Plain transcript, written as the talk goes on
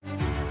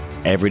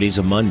Every Day's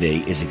a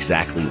Monday is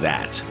exactly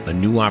that, a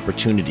new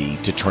opportunity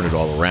to turn it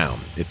all around.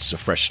 It's a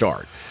fresh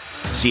start.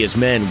 See, as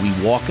men,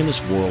 we walk in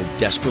this world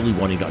desperately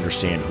wanting to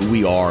understand who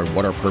we are and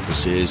what our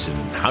purpose is and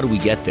how do we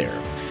get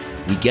there.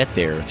 We get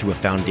there through a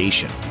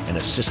foundation and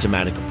a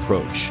systematic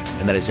approach,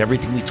 and that is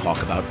everything we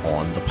talk about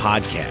on the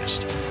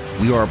podcast.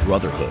 We are a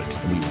brotherhood,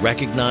 and we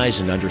recognize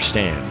and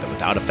understand that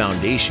without a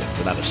foundation,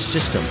 without a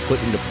system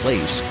put into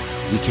place,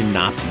 we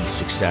cannot be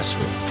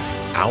successful.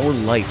 Our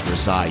light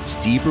resides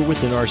deeper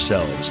within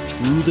ourselves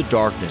through the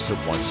darkness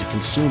that wants to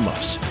consume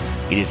us.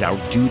 It is our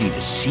duty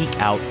to seek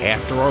out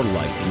after our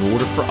light in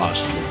order for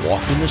us to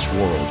walk in this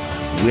world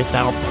with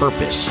our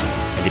purpose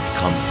and to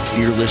become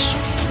fearless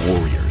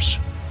warriors.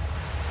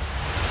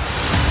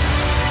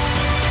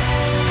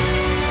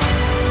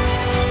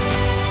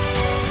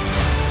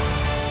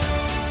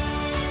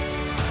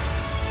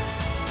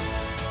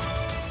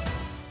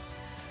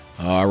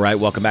 All right,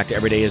 welcome back to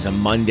Every Day is a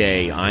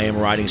Monday. I am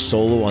riding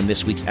solo on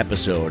this week's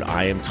episode.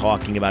 I am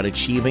talking about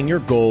achieving your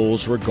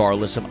goals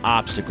regardless of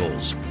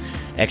obstacles.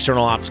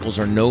 External obstacles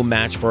are no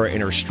match for our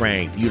inner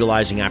strength,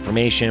 utilizing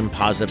affirmation,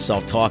 positive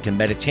self-talk, and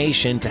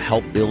meditation to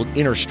help build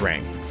inner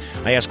strength.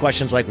 I ask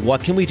questions like,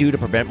 what can we do to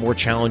prevent more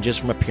challenges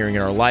from appearing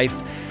in our life?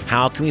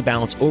 How can we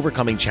balance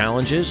overcoming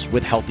challenges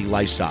with healthy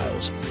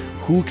lifestyles?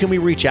 Who can we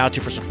reach out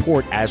to for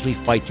support as we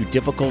fight through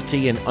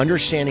difficulty, and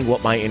understanding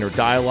what my inner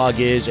dialogue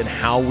is and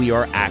how we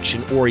are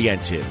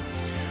action-oriented?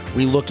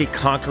 We look at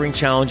conquering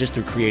challenges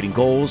through creating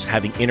goals,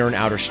 having inner and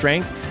outer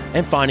strength,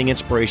 and finding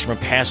inspiration from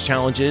past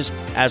challenges,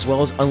 as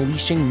well as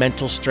unleashing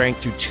mental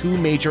strength through two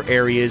major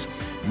areas,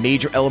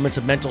 major elements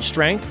of mental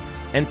strength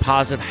and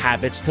positive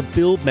habits to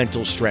build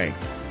mental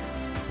strength.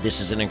 This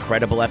is an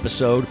incredible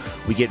episode.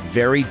 We get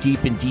very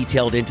deep and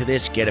detailed into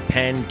this. Get a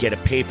pen, get a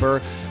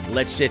paper.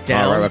 Let's sit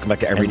down. All right, welcome back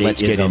to Every Day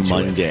is a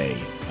Monday.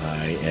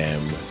 I am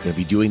going to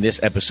be doing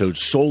this episode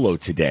solo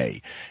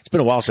today. It's been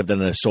a while since I've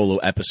done a solo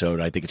episode.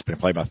 I think it's been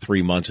probably about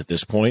 3 months at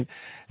this point.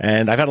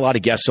 And I've had a lot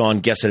of guests on,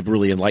 guests that have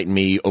really enlightened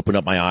me, opened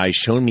up my eyes,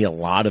 shown me a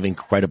lot of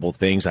incredible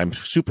things I'm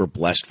super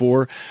blessed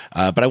for.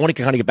 But I want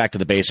to kind of get back to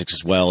the basics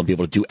as well and be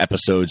able to do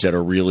episodes that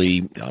are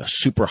really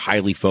super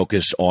highly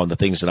focused on the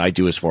things that I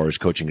do as far as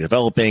coaching and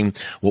developing,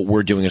 what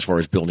we're doing as far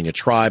as building a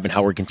tribe, and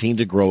how we're continuing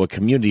to grow a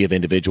community of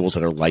individuals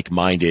that are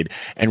like-minded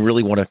and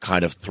really want to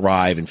kind of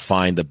thrive and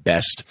find the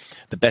best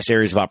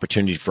areas of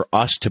opportunity for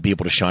us to be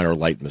able to shine our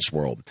light in this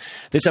world.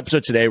 This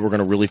episode today, we're going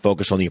to really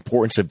focus on the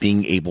importance of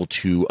being able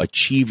to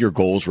achieve your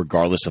goals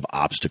regardless of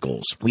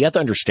obstacles. We have to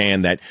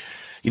understand that,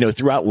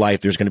 throughout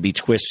life, there's going to be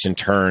twists and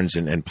turns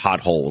and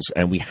potholes,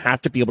 and we have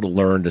to be able to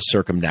learn to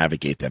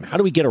circumnavigate them. How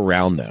do we get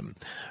around them,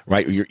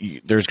 right?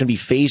 There's going to be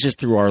phases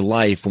through our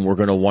life when we're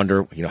going to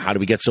wonder, how do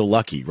we get so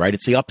lucky, right?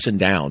 It's the ups and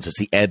downs. It's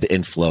the ebb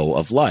and flow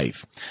of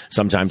life.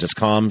 Sometimes it's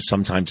calm,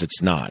 sometimes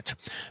it's not.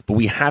 But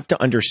we have to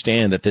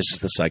understand that this is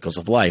the cycles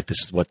of life.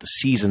 This is what the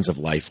seasons of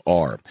life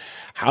are.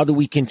 How do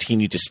we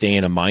continue to stay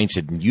in a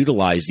mindset and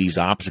utilize these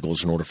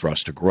obstacles in order for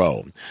us to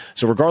grow?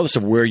 So regardless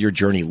of where your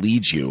journey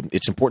leads you,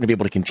 it's important to be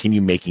able to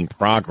continue making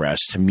progress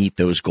to meet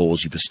those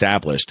goals you've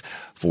established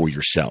for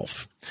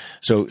yourself.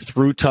 So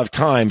through tough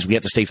times, we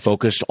have to stay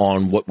focused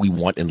on what we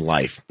want in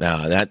life.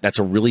 That's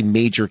a really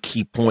major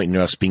key point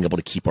in us being able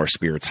to keep our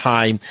spirits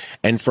high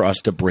and for us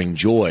to bring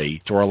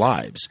joy to our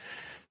lives.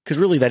 Because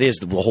really that is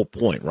the whole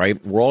point,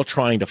 right? We're all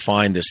trying to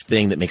find this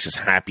thing that makes us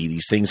happy,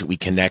 these things that we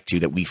connect to,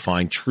 that we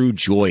find true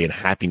joy and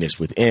happiness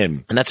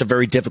within. And that's a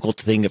very difficult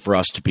thing for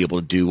us to be able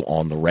to do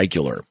on the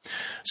regular.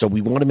 So we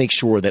want to make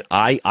sure that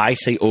I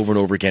say over and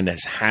over again,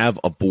 is have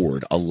a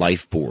board, a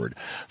life board.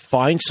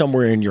 Find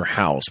somewhere in your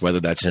house, whether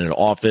that's in an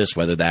office,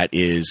 whether that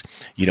is,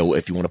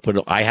 if you want to put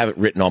it, I have it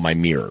written on my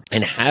mirror,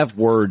 and have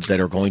words that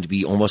are going to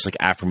be almost like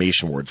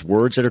affirmation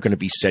words that are going to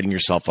be setting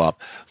yourself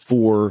up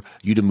for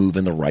you to move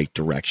in the right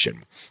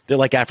direction. They're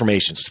like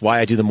affirmations. It's why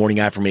I do the morning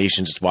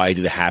affirmations. It's why I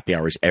do the happy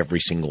hours every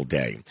single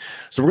day.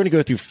 So we're going to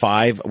go through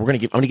I'm going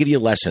to give you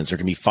lessons. There are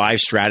going to be 5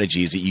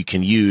 strategies that you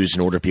can use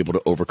in order to be able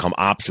to overcome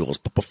obstacles.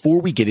 But before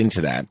we get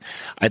into that,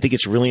 I think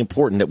it's really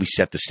important that we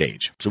set the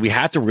stage. So we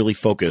have to really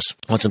focus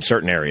on some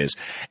certain areas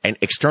and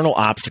external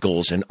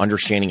obstacles and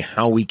understanding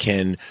how we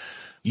can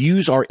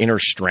use our inner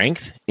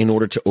strength in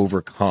order to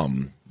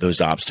overcome those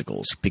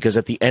obstacles. Because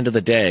at the end of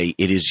the day,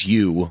 it is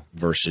you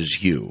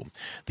versus you.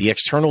 The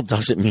external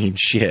doesn't mean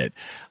shit.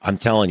 I'm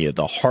telling you,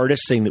 the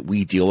hardest thing that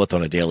we deal with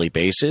on a daily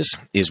basis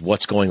is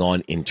what's going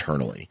on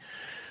internally.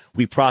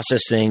 We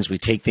process things, we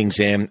take things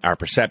in, our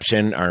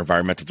perception, our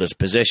environmental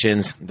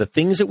dispositions, the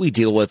things that we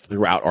deal with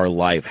throughout our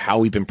life, how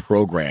we've been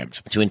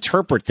programmed to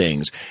interpret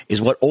things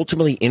is what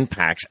ultimately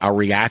impacts our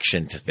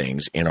reaction to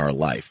things in our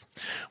life.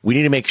 We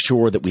need to make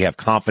sure that we have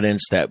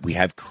confidence, that we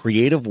have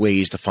creative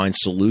ways to find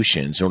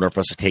solutions in order for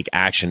us to take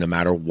action no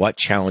matter what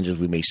challenges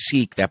we may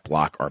seek that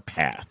block our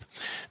path.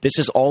 This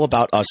is all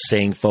about us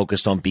staying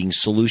focused on being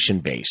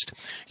solution-based.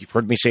 You've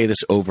heard me say this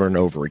over and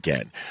over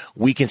again.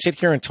 We can sit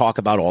here and talk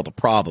about all the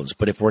problems,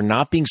 but if we're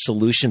not being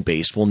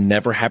solution-based, we'll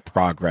never have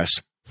progress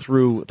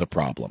through the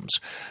problems.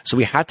 So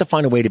we have to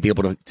find a way to be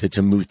able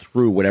to move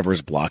through whatever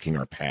is blocking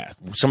our path.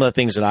 Some of the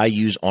things that I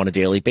use on a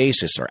daily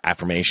basis are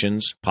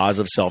affirmations,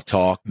 positive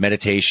self-talk,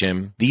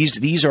 meditation.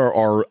 These are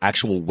our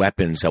actual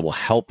weapons that will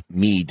help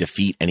me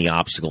defeat any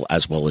obstacle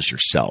as well as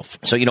yourself.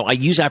 So, I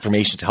use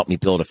affirmations to help me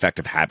build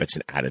effective habits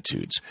and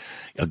attitudes.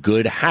 A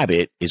good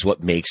habit is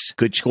what makes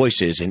good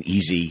choices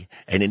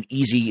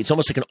it's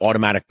almost like an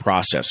automatic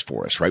process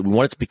for us, right? We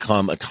want it to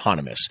become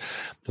autonomous.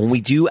 When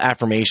we do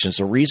affirmations,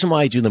 the reason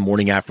why I do the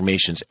morning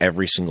affirmations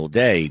every single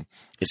day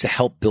is to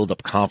help build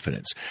up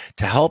confidence,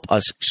 to help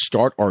us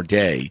start our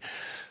day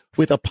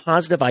with a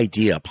positive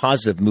idea,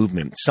 positive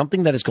movement,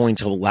 something that is going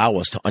to allow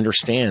us to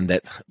understand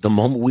that the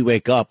moment we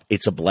wake up,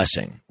 it's a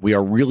blessing. We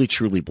are really,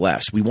 truly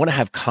blessed. We want to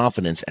have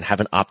confidence and have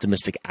an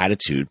optimistic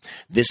attitude.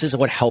 This is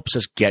what helps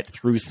us get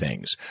through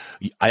things.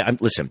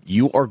 Listen,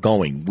 you are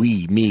going,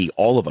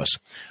 all of us,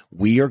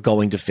 we are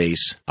going to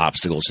face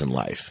obstacles in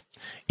life.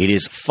 It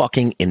is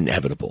fucking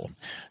inevitable.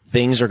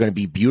 Things are going to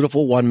be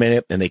beautiful one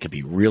minute and they could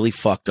be really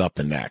fucked up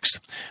the next.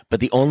 But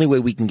the only way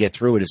we can get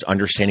through it is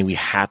understanding we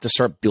have to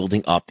start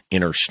building up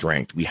inner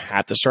strength. We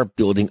have to start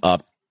building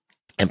up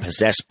and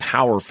possess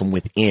power from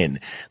within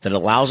that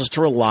allows us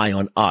to rely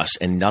on us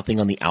and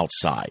nothing on the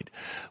outside.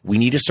 We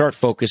need to start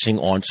focusing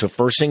on, so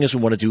first thing is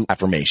we want to do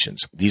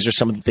affirmations. These are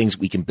some of the things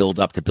we can build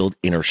up to build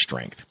inner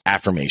strength.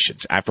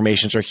 Affirmations.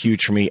 Affirmations are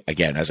huge for me.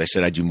 Again, as I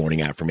said, I do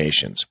morning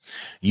affirmations.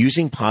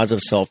 Using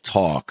positive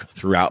self-talk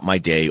throughout my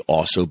day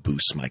also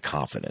boosts my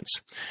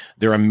confidence.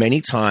 There are many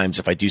times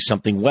if I do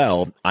something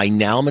well, I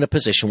now am in a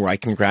position where I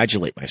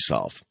congratulate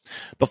myself.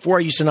 Before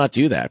I used to not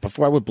do that.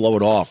 Before I would blow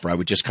it off or I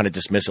would just kind of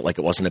dismiss it like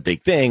it wasn't a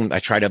big thing. I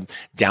try to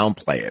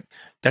downplay it.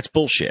 That's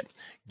bullshit.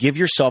 Give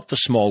yourself the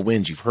small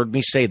wins. You've heard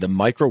me say the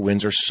micro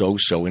wins are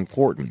so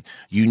important.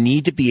 You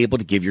need to be able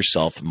to give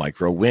yourself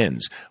micro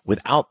wins.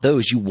 Without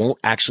those, you won't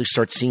actually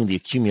start seeing the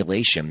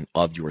accumulation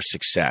of your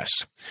success.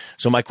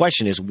 So my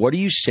question is, what are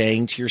you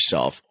saying to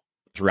yourself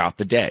throughout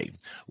the day?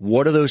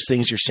 What are those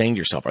things you're saying to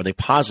yourself? Are they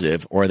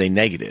positive or are they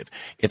negative?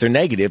 If they're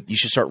negative, you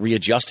should start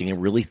readjusting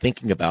and really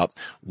thinking about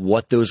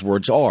what those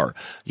words are.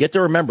 You have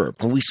to remember,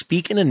 when we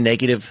speak in a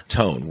negative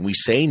tone, when we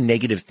say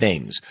negative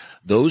things,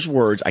 those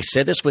words, I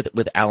said this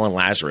with Alan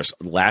Lazarus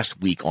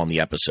last week on the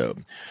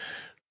episode.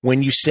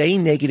 When you say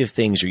negative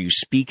things or you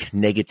speak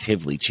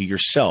negatively to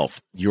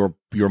yourself, your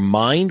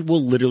mind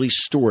will literally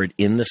store it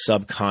in the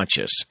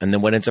subconscious. And then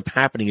what ends up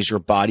happening is your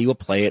body will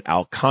play it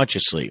out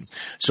consciously.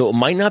 So it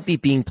might not be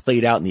being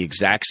played out in the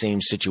exact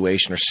same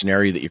situation or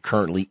scenario that you're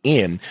currently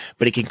in,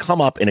 but it can come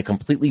up in a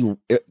completely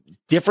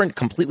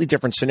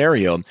different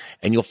scenario,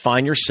 and you'll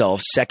find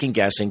yourself second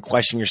guessing,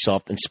 questioning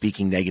yourself, and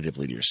speaking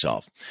negatively to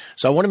yourself.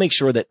 So I want to make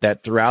sure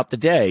that throughout the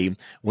day,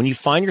 when you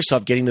find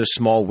yourself getting those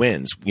small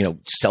wins,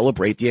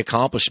 celebrate the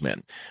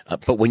accomplishment.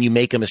 But when you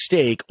make a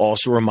mistake,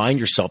 also remind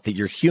yourself that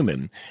you're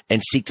human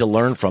and seek to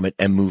learn from it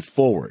and move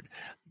forward.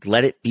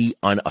 Let it be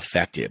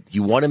unaffected.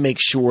 You want to make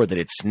sure that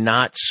it's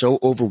not so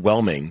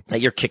overwhelming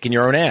that you're kicking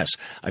your own ass.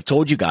 I've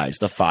told you guys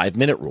the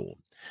 5-minute rule.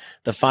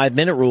 The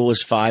 5-minute rule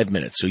is 5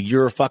 minutes. So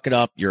you're fucking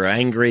up, you're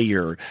angry,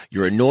 you're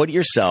annoyed at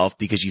yourself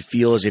because you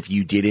feel as if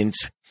you didn't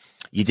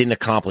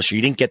accomplish or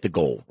you didn't get the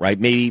goal, right?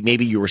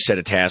 Maybe you were set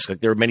a task. Like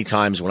there were many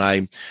times when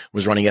I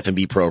was running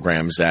F&B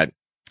programs that,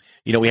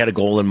 we had a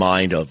goal in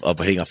mind of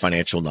hitting a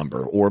financial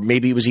number, or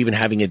maybe it was even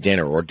having a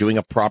dinner or doing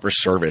a proper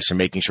service and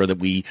making sure that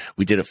we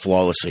did it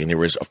flawlessly. And there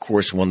was, of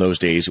course, one of those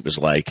days it was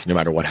like, no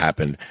matter what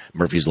happened,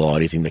 Murphy's Law,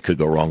 anything that could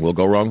go wrong will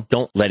go wrong.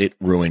 Don't let it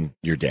ruin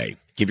your day.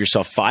 Give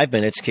yourself 5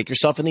 minutes, kick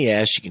yourself in the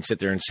ass. You can sit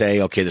there and say,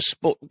 okay,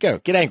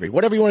 get angry,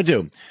 whatever you want to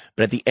do.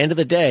 But at the end of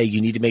the day, you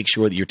need to make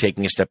sure that you're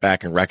taking a step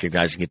back and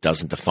recognizing it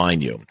doesn't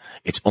define you.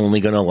 It's only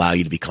going to allow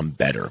you to become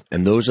better.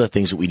 And those are the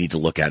things that we need to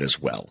look at as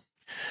well.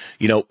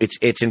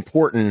 It's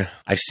important.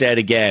 I've said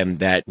again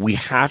that we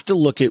have to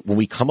look at when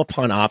we come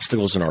upon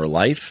obstacles in our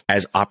life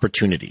as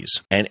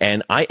opportunities.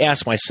 And I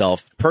ask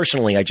myself,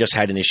 personally, I just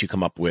had an issue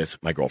come up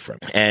with my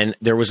girlfriend. And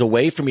there was a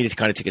way for me to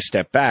kind of take a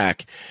step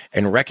back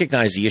and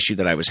recognize the issue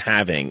that I was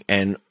having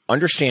and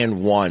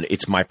understand, one,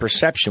 it's my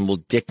perception will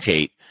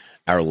dictate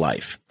our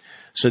life.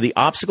 So the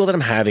obstacle that I'm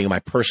having in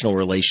my personal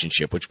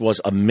relationship, which was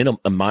a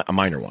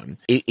minor one,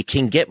 it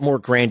can get more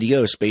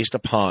grandiose based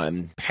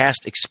upon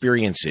past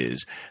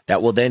experiences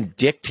that will then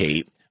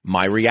dictate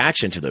my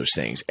reaction to those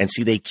things. And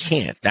see, they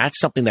can't. That's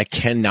something that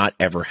cannot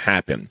ever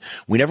happen.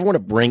 We never want to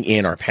bring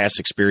in our past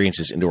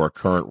experiences into our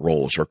current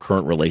roles or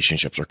current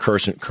relationships or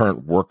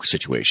current work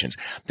situations.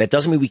 That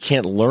doesn't mean we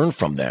can't learn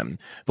from them,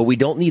 but we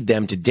don't need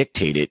them to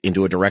dictate it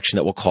into a direction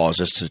that will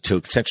cause us to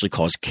essentially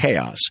cause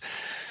chaos.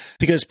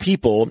 Because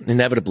people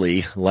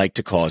inevitably like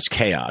to cause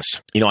chaos.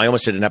 I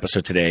almost did an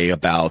episode today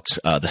about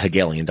the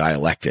Hegelian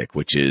dialectic,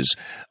 which is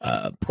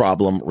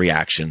problem,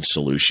 reaction,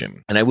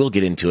 solution. And I will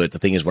get into it. The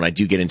thing is, when I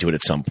do get into it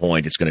at some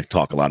point, it's going to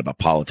talk a lot about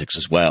politics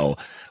as well,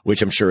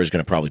 which I'm sure is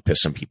going to probably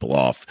piss some people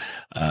off.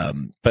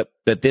 But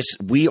that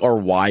we are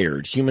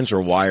wired, humans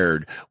are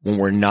wired when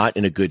we're not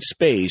in a good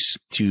space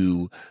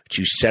to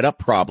set up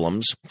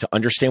problems, to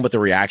understand what the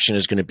reaction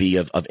is going to be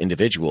of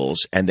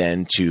individuals, and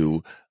then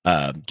to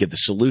give the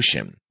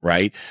solution,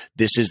 right?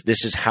 This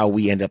is how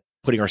we end up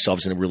putting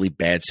ourselves in a really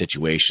bad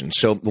situation.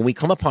 So when we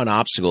come upon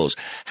obstacles,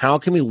 how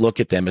can we look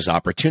at them as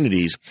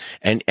opportunities,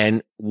 and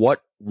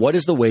what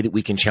is the way that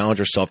we can challenge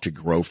ourselves to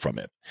grow from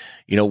it?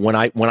 When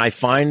I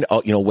find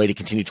a way to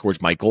continue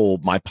towards my goal,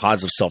 my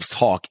positive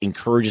self-talk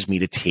encourages me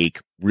to take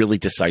really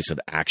decisive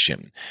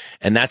action.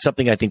 And that's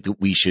something I think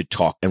that we should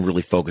talk and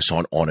really focus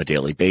on a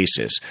daily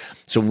basis.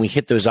 So when we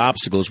hit those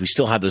obstacles, we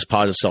still have those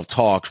positive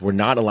self-talks. We're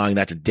not allowing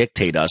that to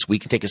dictate us. We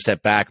can take a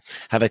step back,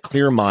 have a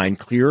clear mind,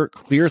 clear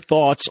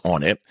thoughts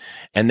on it,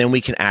 and then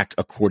we can act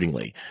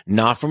accordingly.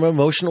 Not from an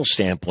emotional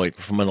standpoint,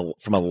 but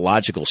from a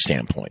logical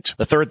standpoint.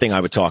 The third thing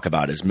I would talk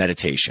about is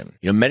meditation.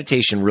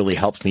 Meditation really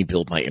helps me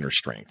build my inner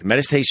strength.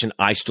 Meditation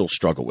I still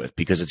struggle with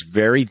because it's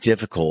very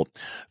difficult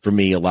for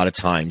me a lot of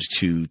times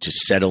to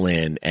settle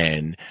in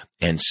and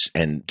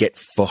get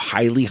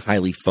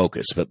highly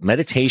focused. But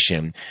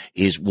meditation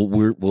is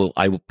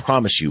I will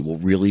promise you will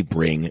really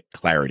bring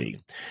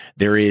clarity.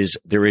 There is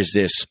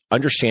this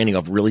understanding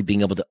of really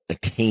being able to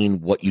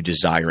attain what you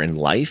desire in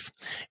life,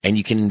 and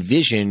you can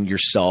envision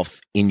yourself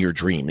in your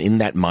dream, in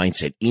that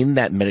mindset, in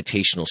that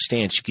meditational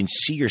stance. You can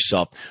see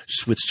yourself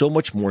with so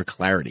much more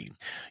clarity.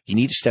 You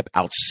need to step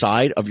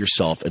outside of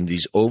yourself and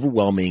these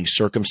overwhelming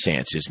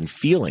circumstances and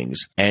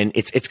feelings. And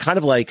it's kind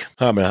of like,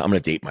 I'm going to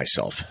date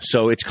myself.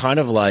 So it's kind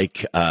of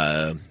like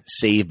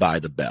Saved by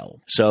the Bell.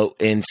 So,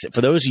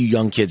 for those of you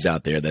young kids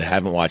out there that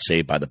haven't watched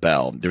Saved by the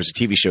Bell, there was a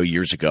TV show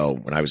years ago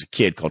when I was a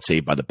kid called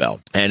Saved by the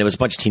Bell. And it was a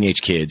bunch of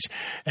teenage kids.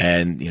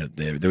 And,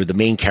 the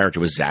main character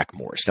was Zach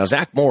Morris. Now,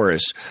 Zach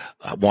Morris,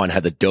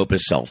 had the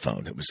dopest cell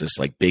phone. It was this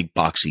like big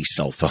boxy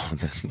cell phone.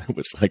 It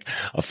was like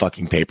a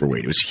fucking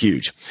paperweight. It was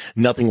huge.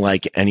 Nothing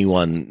like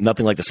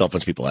the cell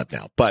phones people have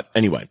now. But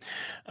anyway,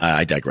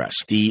 I digress.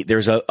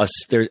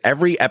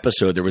 Every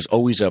episode, there was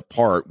always a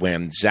part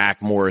when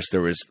Zach Morris,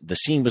 the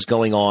scene was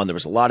going on. There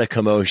was a lot of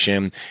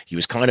commotion. He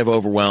was kind of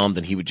overwhelmed,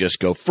 and he would just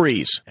go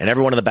freeze, and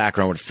everyone in the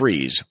background would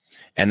freeze.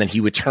 And then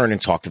he would turn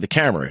and talk to the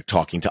camera,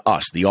 talking to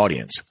us, the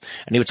audience.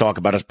 And he would talk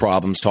about his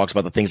problems, talks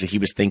about the things that he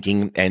was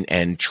thinking,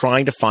 and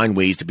trying to find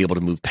ways to be able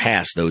to move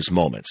past those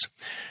moments.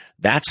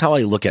 That's how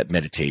I look at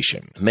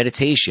meditation.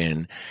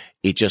 Meditation,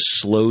 it just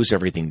slows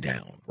everything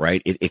down,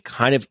 right? It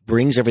kind of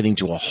brings everything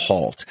to a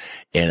halt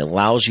and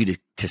allows you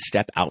to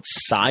step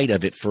outside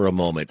of it for a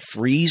moment,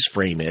 freeze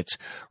frame it,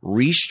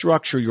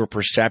 restructure your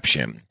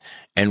perception,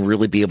 and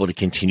really be able to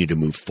continue to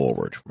move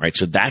forward, right?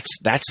 So that's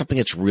something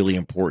that's really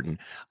important.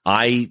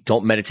 I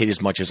don't meditate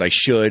as much as I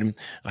should.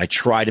 I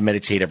try to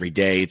meditate every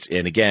day.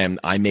 And again,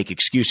 I make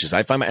excuses.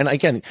 And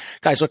again,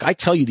 guys, look, I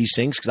tell you these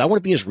things because I want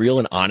to be as real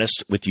and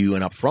honest with you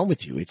and upfront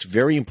with you. It's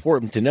very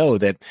important to know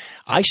that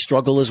I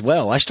struggle as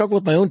well. I struggle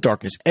with my own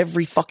darkness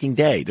every fucking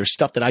day. There's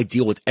stuff that I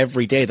deal with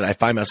every day that I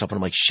find myself and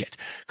I'm like, shit,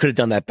 could have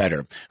done that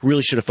better.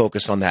 Really should have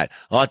focused on that.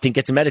 Oh, I didn't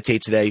get to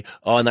meditate today.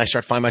 Oh, and I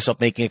start finding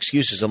myself making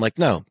excuses. I'm like,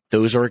 no,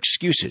 those are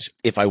excuses.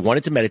 If I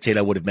wanted to meditate,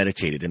 I would have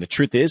meditated. And the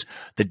truth is,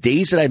 the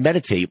days that I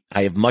meditate,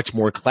 I have much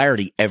more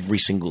clarity every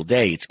single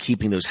day. It's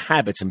keeping those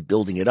habits and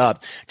building it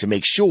up to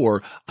make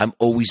sure I'm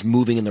always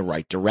moving in the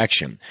right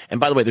direction.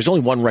 And by the way, there's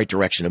only one right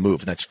direction to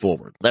move, and that's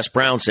forward. Les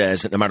Brown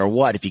says that no matter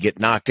what, if you get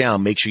knocked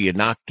down, make sure you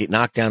get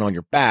knocked down on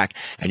your back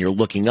and you're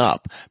looking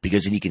up,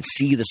 because then you can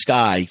see the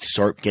sky to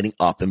start getting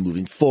up and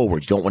moving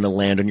forward. You don't want to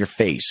land on your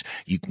face.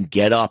 You can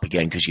get up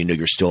again because you know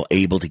you're still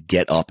able to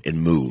get up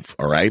and move.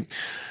 All right.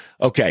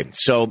 Okay.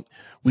 So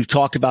we've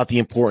talked about the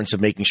importance of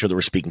making sure that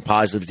we're speaking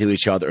positive to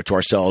each other, to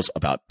ourselves,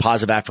 about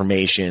positive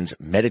affirmations,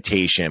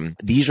 meditation.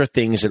 These are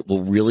things that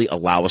will really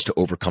allow us to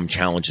overcome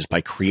challenges by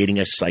creating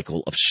a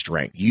cycle of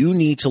strength. You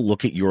need to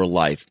look at your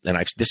life.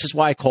 And this is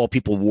why I call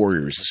people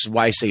warriors. This is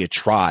why I say a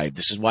tribe.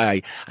 This is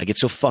why I get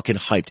so fucking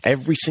hyped.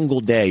 Every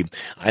single day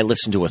I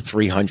listen to a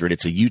 300.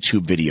 It's a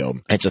YouTube video.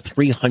 It's a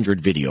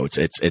 300 video.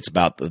 It's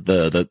about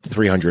the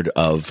 300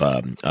 of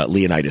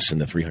Leonidas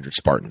and the 300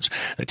 Spartans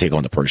that take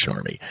on the Persian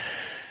army.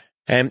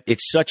 And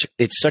it's such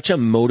a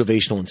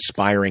motivational,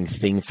 inspiring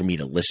thing for me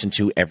to listen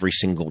to every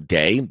single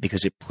day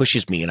because it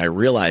pushes me. And I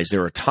realize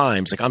there are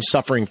times, like I'm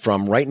suffering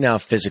from right now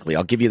physically.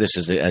 I'll give you this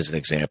as an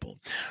example.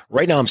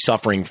 Right now I'm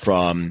suffering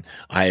from,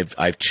 I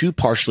have 2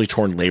 partially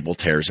torn labral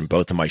tears in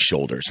both of my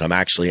shoulders. And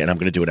I'm going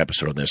to do an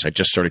episode on this. I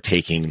just started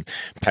taking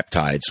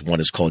peptides.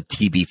 One is called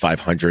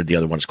TB500. The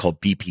other one is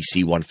called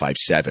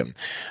BPC157.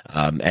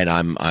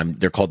 And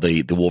they're called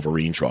the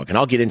Wolverine drug. And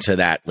I'll get into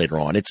that later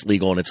on. It's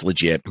legal and it's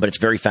legit, but it's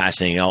very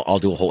fascinating.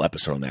 I'll do a whole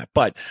episode on that.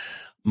 But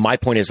my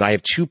point is I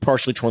have 2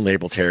 partially torn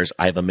labral tears.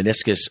 I have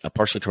a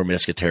partially torn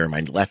meniscus tear in my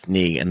left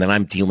knee. And then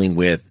I'm dealing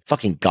with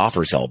fucking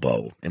golfer's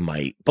elbow in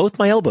both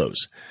my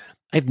elbows.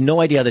 I have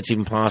no idea how that's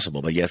even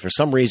possible, but yet for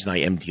some reason I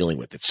am dealing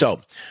with it. So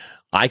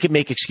I could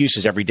make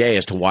excuses every day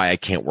as to why I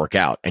can't work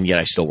out. And yet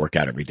I still work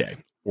out every day,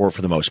 or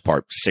for the most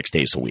part, 6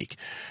 days a week.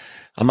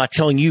 I'm not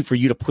telling you for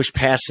you to push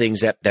past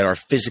things that are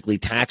physically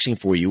taxing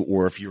for you,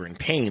 or if you're in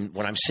pain.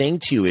 What I'm saying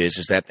to you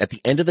is that at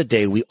the end of the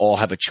day, we all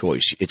have a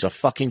choice. It's a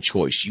fucking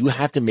choice. You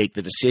have to make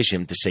the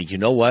decision to say, you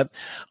know what?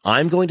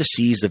 I'm going to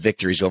seize the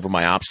victories over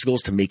my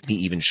obstacles to make me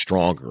even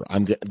stronger.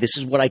 This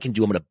is what I can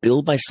do. I'm going to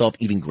build myself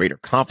even greater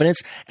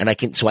confidence, and I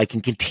can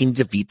continue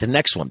to beat the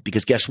next one.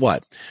 Because guess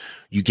what?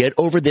 You get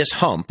over this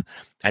hump,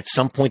 at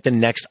some point, the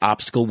next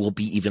obstacle will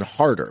be even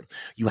harder.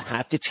 You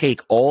have to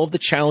take all of the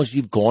challenges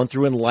you've gone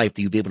through in life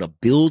that you'll be able to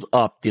build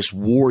up this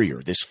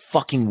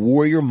fucking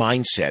warrior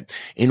mindset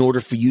in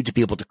order for you to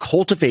be able to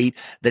cultivate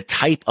the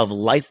type of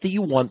life that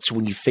you want. So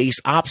when you face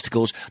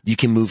obstacles, you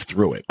can move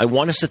through it. I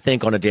want us to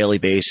think on a daily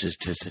basis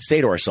to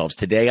say to ourselves,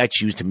 today I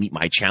choose to meet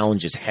my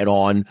challenges head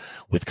on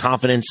with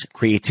confidence,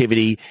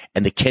 creativity,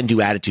 and the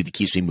can-do attitude that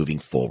keeps me moving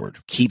forward.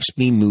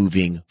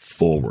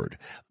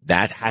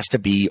 That has to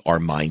be our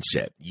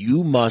mindset.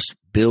 You must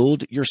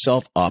build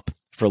yourself up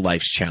for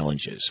life's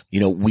challenges. You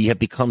know, we have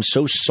become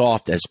so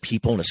soft as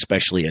people, and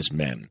especially as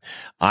men.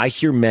 I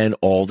hear men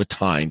all the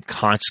time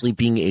constantly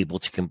being able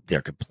to,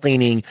 they're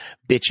complaining,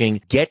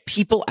 bitching. Get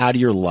people out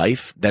of your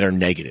life that are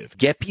negative.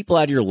 Get people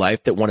out of your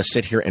life that want to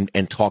sit here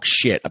and talk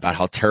shit about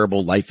how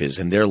terrible life is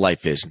and their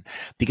life is.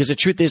 Because the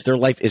truth is, their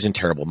life isn't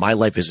terrible. My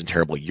life isn't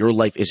terrible. Your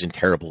life isn't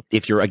terrible.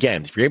 If you're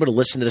able to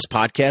listen to this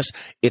podcast,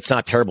 it's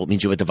not terrible. It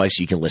means you have a device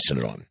you can listen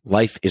it on.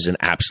 Life is an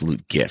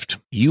absolute gift.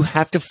 You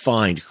have to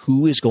find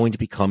who is going to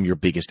become your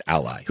biggest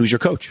ally. Who's your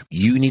coach?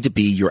 You need to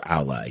be your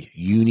ally.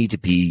 You need to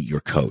be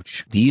your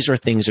coach. These are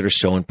things that are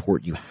so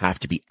important. You have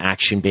to be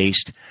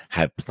action-based,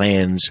 have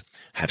plans,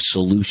 have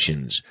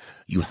solutions.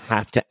 You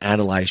have to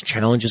analyze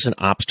challenges and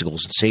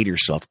obstacles and say to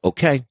yourself,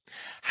 okay,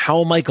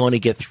 how am I going to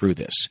get through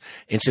this?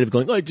 Instead of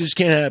going, oh, it just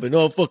can't happen.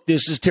 Oh, fuck,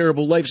 this is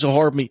terrible. Life's so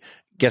hard for me.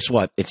 Guess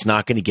what? It's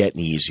not going to get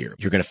any easier.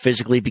 You're going to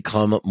physically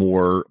become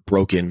more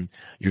broken.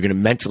 You're going to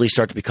mentally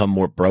start to become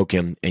more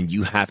broken, and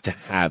you have to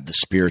have the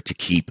spirit to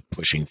keep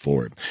pushing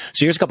forward.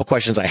 So here's a couple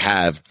questions I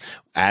have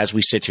as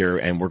we sit here,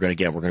 and we're going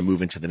to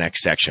move into the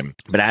next section.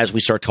 But as we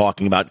start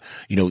talking about,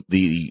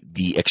 the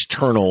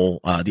external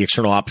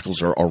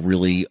obstacles are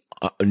really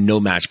no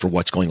match for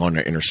what's going on in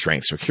our inner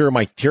strength. So here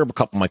are a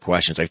couple of my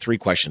questions. I have 3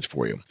 questions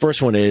for you.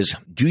 First one is,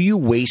 do you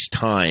waste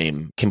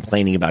time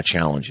complaining about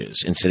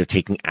challenges instead of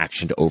taking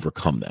action to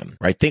overcome them?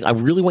 Right? I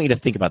really want you to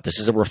think about this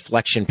as a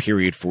reflection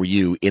period for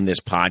you in this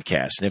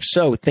podcast. And if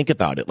so, think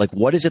about it. Like,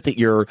 what is it that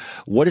you're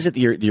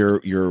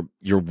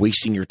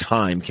wasting your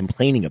time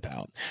complaining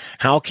about?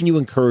 How can you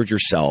encourage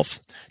yourself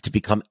to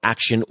become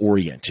action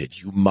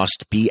oriented? You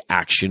must be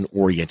action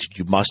oriented.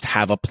 You must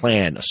have a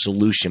plan, a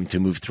solution to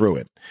move through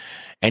it.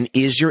 And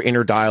is your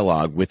inner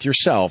dialogue with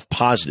yourself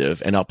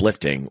positive and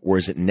uplifting, or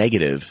is it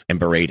negative and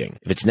berating?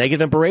 If it's negative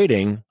and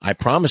berating, I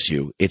promise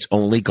you, it's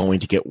only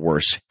going to get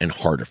worse and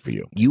harder for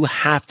you. You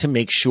have to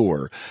make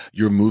sure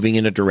you're moving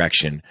in a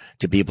direction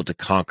to be able to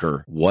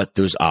conquer what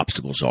those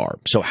obstacles are.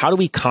 So how do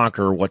we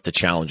conquer what the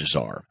challenges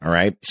are? All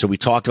right. So we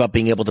talked about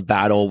being able to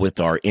battle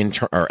with our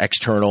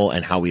external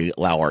and how we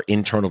allow our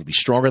internal to be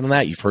stronger than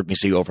that. You've heard me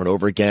say over and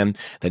over again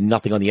that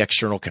nothing on the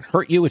external can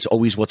hurt you. It's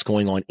always what's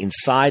going on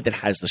inside that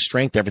has the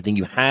strength. Everything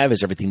you have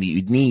is everything that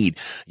you need.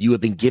 You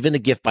have been given a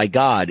gift by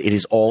God. It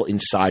is all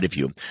inside of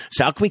you.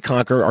 So how can we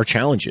conquer our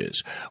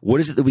challenges? What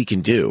is it that we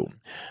can do?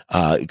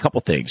 A couple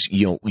things.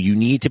 You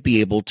need to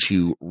be able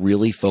to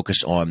really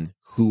focus on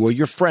who are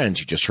your friends.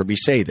 You just heard me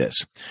say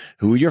this.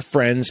 Who are your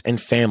friends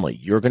and family?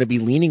 You're going to be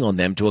leaning on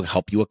them to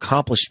help you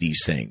accomplish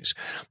these things.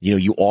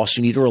 You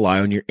also need to rely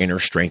on your inner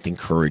strength and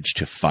courage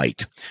to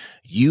fight.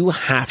 You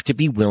have to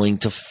be willing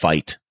to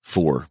fight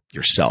for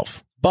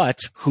yourself.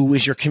 But who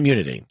is your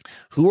community?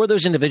 Who are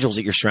those individuals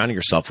that you're surrounding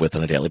yourself with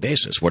on a daily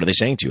basis? What are they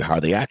saying to you? How are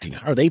they acting?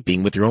 How are they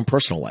being with your own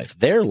personal life?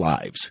 Their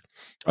lives.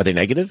 Are they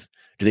negative?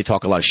 Do they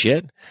talk a lot of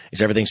shit?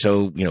 Is everything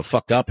so,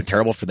 fucked up and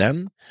terrible for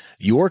them?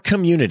 Your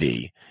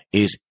community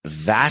is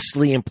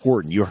vastly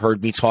important. You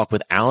heard me talk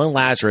with Alan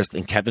Lazarus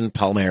and Kevin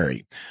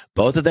Palmieri.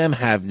 Both of them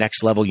have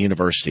Next Level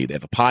University. They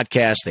have a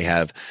podcast. They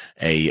have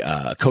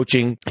a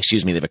coaching.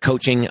 They have a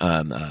coaching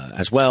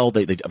as well.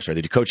 They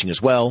do coaching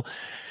as well.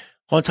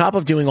 On top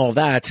of doing all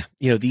that,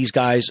 these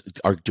guys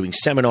are doing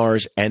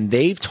seminars, and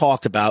they've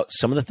talked about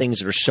some of the things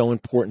that are so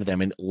important to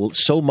them. And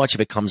so much of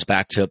it comes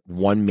back to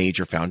one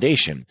major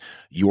foundation,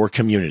 your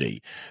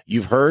community.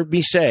 You've heard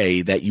me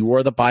say that you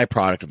are the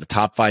byproduct of the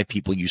top 5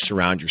 people you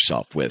surround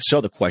yourself with.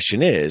 So the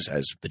question is,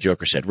 as the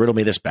Joker said, riddle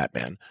me this,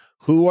 Batman.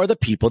 Who are the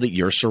people that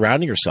you're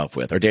surrounding yourself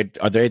with? Are they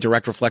a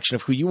direct reflection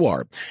of who you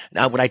are?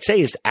 Now, what I'd say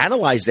is to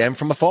analyze them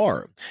from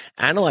afar.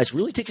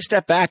 Really take a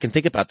step back and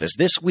think about this.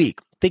 This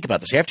week, think about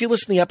this. After you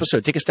listen to the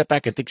episode, take a step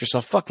back and think to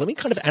yourself, let me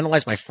kind of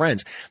analyze my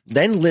friends.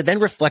 Then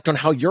reflect on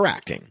how you're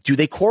acting. Do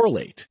they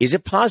correlate? Is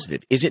it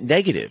positive? Is it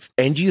negative?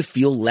 And do you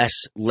feel less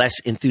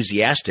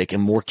enthusiastic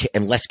and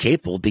less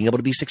capable of being able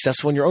to be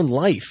successful in your own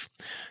life?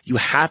 You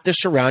have to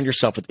surround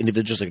yourself with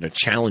individuals that are going to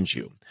challenge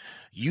you.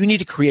 You need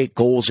to create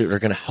goals that are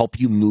going to help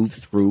you move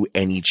through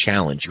any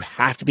challenge. You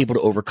have to be able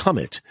to overcome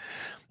it.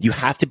 You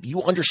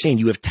understand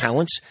you have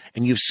talents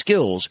and you have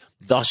skills.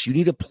 Thus, you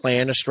need to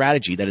plan a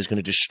strategy that is going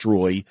to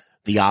destroy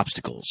the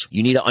obstacles.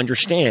 You need to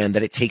understand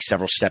that it takes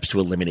several steps to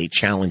eliminate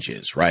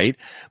challenges, right?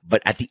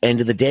 But at the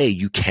end of the day,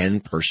 you can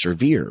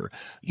persevere.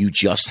 You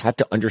just have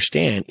to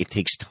understand it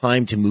takes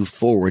time to move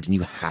forward, and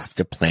you have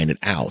to plan it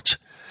out.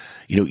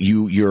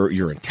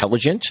 You're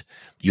intelligent.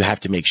 You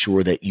have to make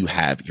sure that you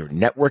have your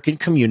network and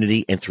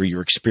community and through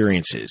your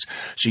experiences.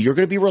 So you're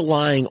going to be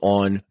relying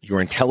on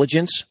your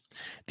intelligence,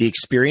 the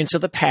experience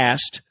of the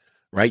past,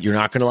 right? You're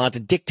not going to allow it to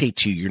dictate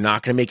to you. You're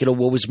not going to make it a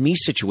woe is me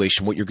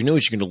situation. What you're going to do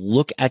is you're going to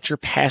look at your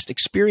past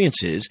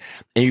experiences,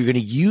 and you're going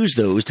to use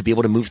those to be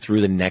able to move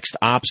through the next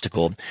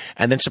obstacle,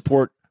 and then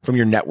support from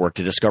your network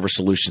to discover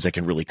solutions that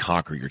can really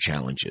conquer your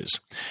challenges.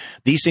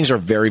 These things are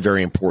very,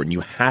 very important.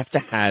 You have to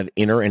have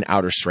inner and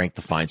outer strength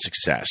to find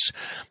success.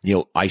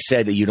 I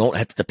said that you don't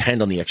have to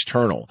depend on the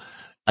external.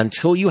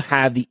 Until you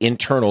have the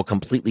internal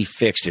completely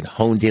fixed and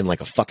honed in like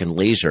a fucking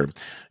laser,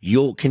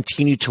 you'll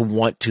continue to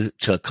want to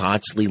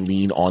constantly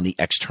lean on the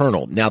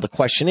external. Now, the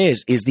question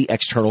is the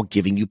external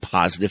giving you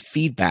positive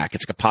feedback?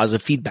 It's like a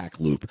positive feedback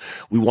loop.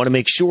 We want to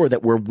make sure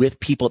that we're with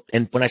people.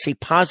 And when I say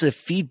positive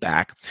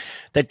feedback,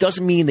 that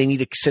doesn't mean they need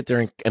to sit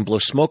there and blow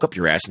smoke up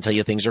your ass and tell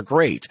you things are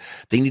great.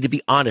 They need to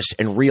be honest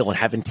and real and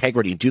have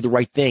integrity and do the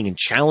right thing and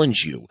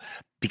challenge you,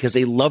 because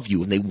they love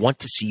you and they want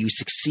to see you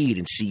succeed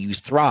and see you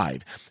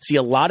thrive. See,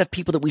 a lot of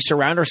people that we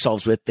surround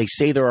ourselves with, they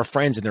say they're our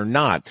friends and they're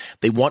not.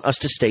 They want us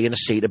to stay in a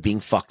state of being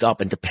fucked up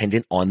and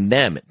dependent on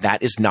them.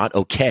 That is not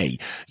okay.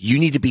 You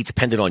need to be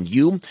dependent on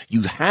you.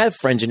 You have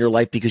friends in your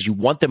life because you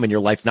want them in your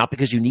life, not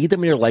because you need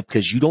them in your life,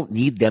 because you don't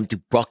need them to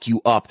buck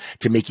you up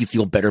to make you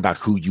feel better about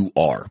who you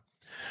are.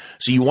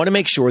 So you want to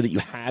make sure that you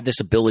have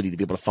this ability to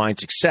be able to find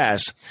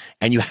success,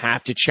 and you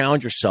have to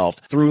challenge yourself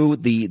through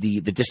the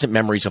distant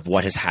memories of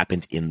what has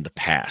happened in the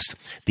past.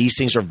 These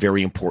things are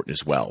very important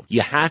as well. You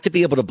have to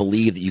be able to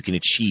believe that you can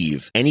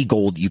achieve any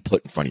goal that you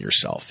put in front of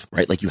yourself,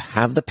 right? Like, you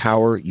have the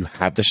power, you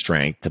have the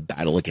strength to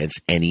battle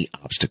against any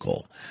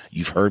obstacle.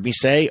 You've heard me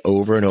say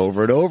over and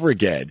over and over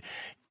again,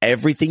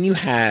 everything you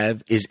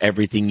have is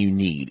everything you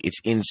need.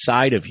 It's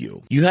inside of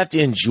you. You have to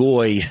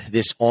enjoy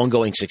this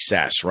ongoing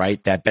success,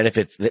 right? That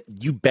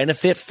you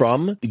benefit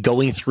from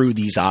going through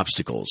these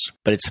obstacles,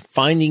 but it's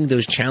finding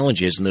those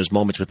challenges and those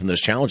moments within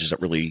those challenges that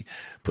really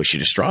push you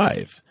to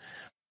strive.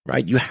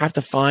 Right? You have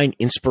to find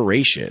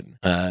inspiration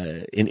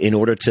in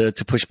order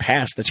to push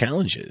past the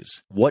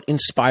challenges. What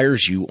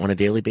inspires you on a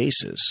daily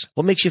basis?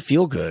 What makes you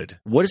feel good?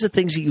 What is the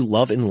things that you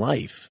love in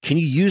life? Can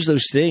you use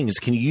those things?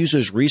 Can you use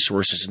those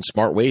resources in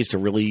smart ways to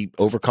really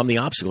overcome the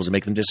obstacles and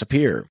make them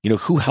disappear?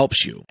 Who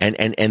helps you?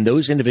 And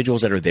those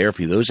individuals that are there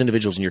for you, those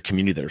individuals in your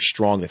community that are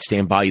strong, that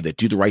stand by you, that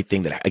do the right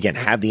thing, that again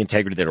have the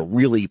integrity, that are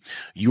really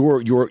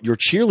your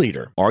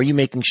cheerleader. Are you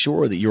making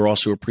sure that you're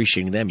also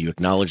appreciating them? You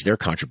acknowledge their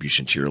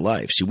contribution to your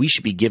life. See, we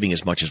should be giving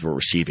as much as we're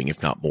receiving,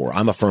 if not more.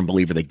 I'm a firm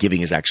believer that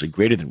giving is actually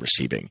greater than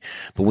receiving.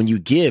 But when you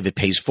give, it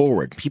pays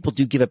forward. People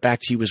do give it back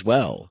to you as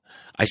well.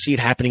 I see it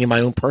happening in my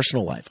own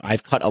personal life.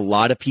 I've cut a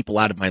lot of people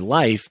out of my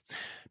life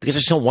because I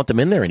just don't want them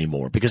in there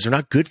anymore, because they're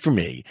not good for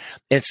me.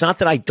 And it's not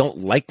that I don't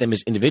like them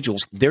as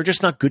individuals. They're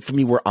just not good for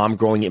me where I'm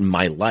growing in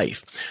my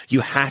life.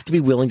 You have to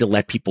be willing to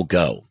let people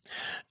go.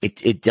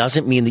 It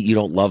doesn't mean that you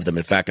don't love them.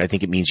 In fact, I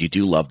think it means you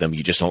do love them.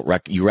 You just don't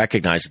you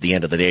recognize at the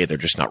end of the day, they're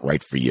just not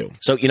right for you.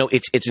 So,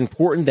 it's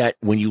important that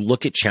when you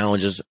look at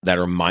challenges that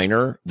are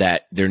minor,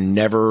 that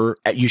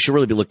you should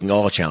really be looking at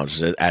all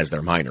challenges as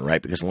they're minor,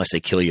 right? Because unless they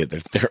kill you,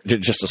 they're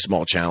just a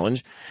small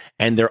challenge,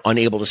 and they're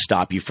unable to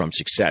stop you from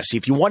success. See,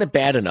 if you want it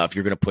bad enough,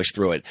 you're going to push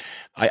through it.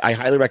 I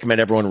highly recommend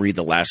everyone read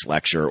The Last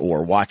Lecture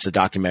or watch the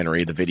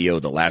documentary, the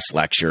video, The Last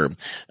Lecture.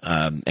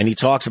 And he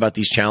talks about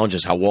these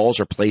challenges, how walls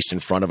are placed in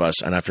front of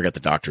us. And I forget the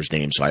doctor's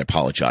name, so I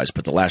apologize.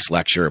 But The Last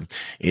Lecture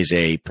is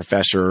a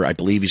professor, I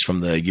believe he's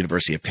from the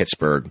University of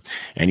Pittsburgh,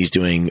 and he's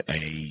doing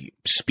a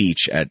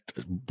speech at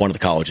one of the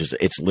colleges.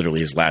 It's literally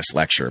his last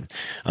lecture.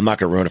 I'm not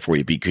going to ruin it for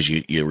you because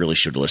you really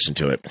should listen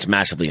to it. It's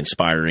massively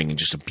inspiring and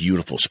just a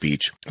beautiful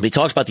speech. But he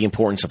talks about the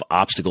importance of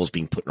obstacles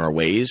being put in our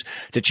ways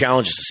to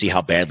challenge us to see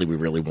how badly we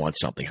really want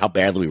something, how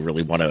badly we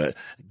really want to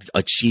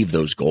achieve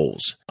those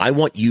goals. I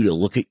want you to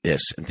look at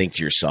this and think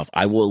to yourself,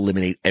 I will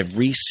eliminate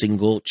every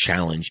single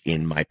challenge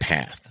in my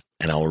path.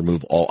 And I'll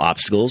remove all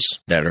obstacles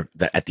that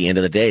at the end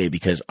of the day,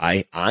 because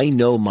I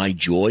know my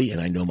joy and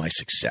I know my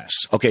success.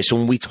 Okay, so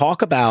when we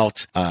talk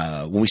about,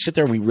 when we sit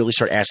there and we really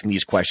start asking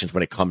these questions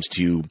when it comes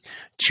to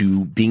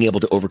being able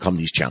to overcome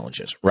these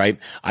challenges, right?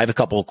 I have a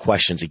couple of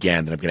questions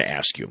again that I'm going to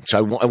ask you. So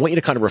I want you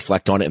to kind of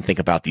reflect on it and think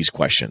about these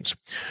questions.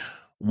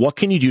 What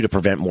can you do to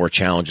prevent more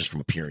challenges from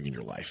appearing in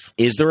your life?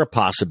 Is there a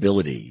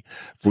possibility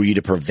for you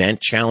to prevent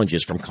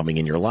challenges from coming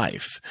in your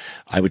life?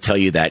 I would tell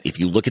you that if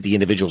you look at the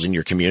individuals in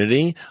your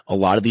community, a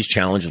lot of these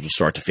challenges will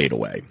start to fade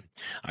away.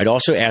 I'd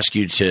also ask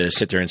you to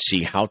sit there and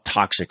see how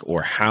toxic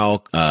or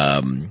how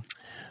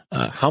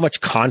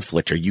much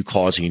conflict are you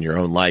causing in your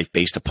own life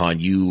based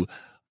upon you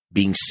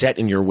being set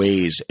in your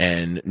ways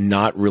and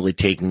not really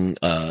taking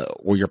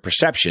or your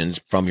perceptions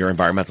from your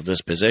environmental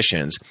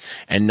dispositions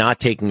and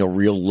not taking a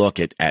real look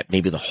at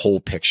maybe the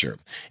whole picture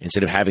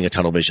instead of having a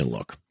tunnel vision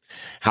look.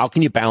 How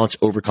can you balance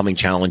overcoming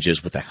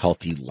challenges with a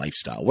healthy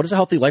lifestyle? What does a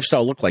healthy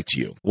lifestyle look like to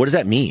you? What does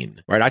that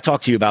mean? Right? I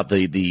talked to you about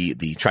the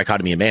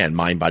trichotomy of man,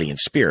 mind, body, and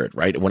spirit,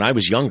 right? When I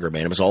was younger,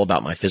 man, it was all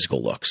about my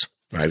physical looks,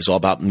 right? It was all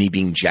about me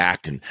being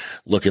jacked and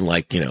looking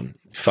like,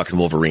 fucking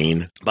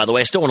Wolverine. By the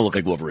way, I still want to look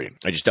like Wolverine.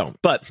 I just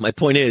don't. But my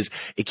point is,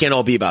 it can't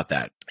all be about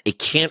that. It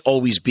can't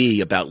always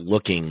be about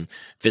looking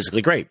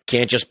physically great. It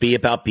can't just be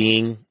about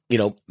being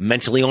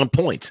mentally on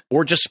point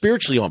or just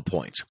spiritually on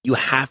point. You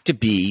have to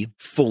be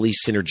fully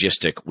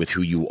synergistic with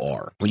who you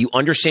are. When you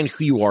understand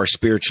who you are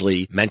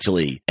spiritually,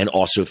 mentally, and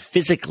also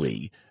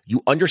physically,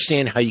 you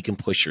understand how you can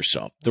push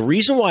yourself. The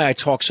reason why I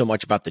talk so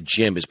much about the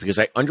gym is because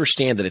I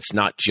understand that it's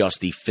not just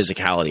the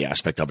physicality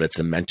aspect of it, it's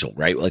the mental,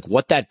 right? Like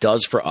what that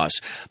does for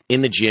us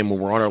in the gym when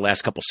we're on our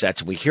last couple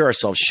sets and we hear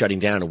ourselves shutting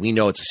down and we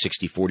know it's a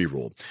 60-40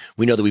 rule.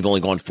 We know that we've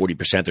only gone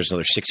 40%. There's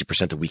another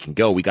 60% that we can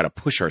go. We got to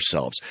push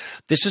ourselves.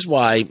 This is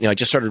why, I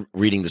just started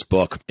reading this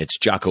book. It's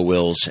Jocko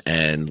Wills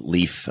and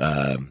Leif,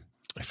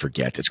 I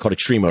forget. It's called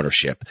Extreme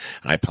Ownership.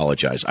 I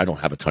apologize. I don't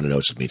have a ton of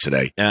notes with me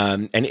today.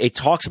 And it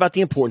talks about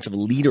the importance of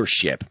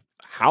leadership.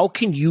 How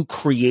can you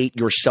create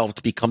yourself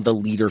to become the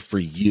leader for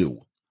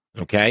you?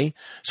 Okay.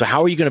 So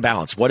how are you going to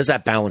balance? What is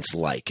that balance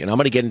like? And I'm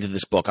going to get into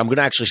this book. I'm going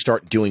to actually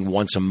start doing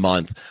once a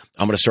month.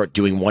 I'm going to start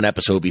doing one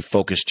episode, be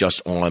focused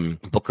just on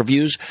book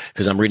reviews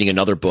because I'm reading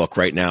another book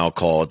right now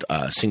called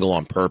Single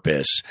on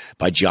Purpose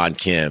by John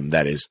Kim.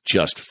 That is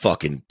just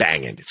fucking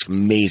banging. It's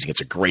amazing.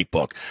 It's a great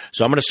book.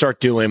 So I'm going to start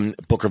doing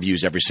book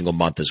reviews every single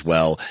month as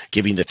well,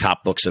 giving the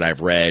top books that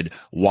I've read,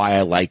 why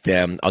I like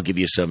them. I'll give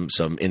you some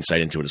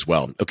insight into it as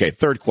well. Okay.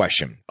 Third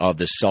question of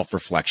this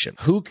self-reflection.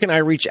 Who can I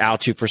reach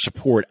out to for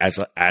support as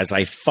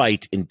I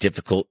fight in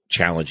difficult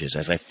challenges,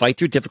 as I fight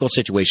through difficult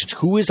situations?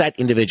 Who is that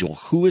individual?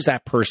 Who is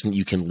that person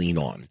you can lean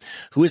on?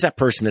 Who is that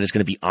person that is going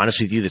to be honest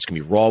with you, that's going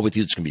to be raw with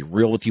you, that's going to be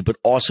real with you, but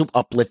also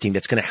uplifting,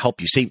 that's going to help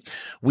you? See,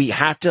 we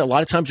have to, a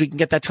lot of times we can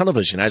get that tunnel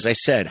vision. As I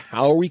said,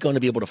 how are we going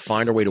to be able to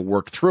find our way to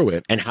work through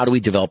it? And how do we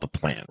develop a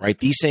plan, right?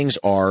 These things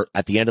are,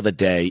 at the end of the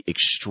day,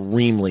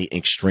 extremely,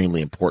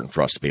 extremely important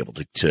for us to be able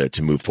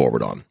to move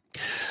forward on.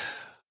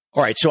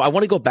 All right, so I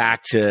want to go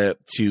back to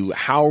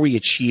how are we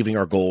achieving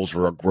our goals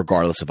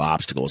regardless of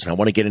obstacles, and I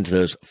want to get into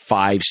those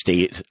five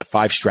strategies,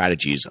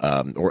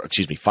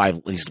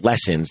 these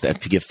lessons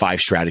to give 5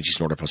 strategies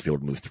in order for us to be able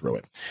to move through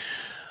it.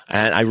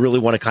 And I really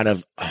want to kind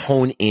of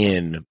hone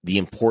in the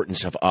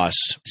importance of us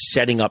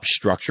setting up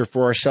structure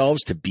for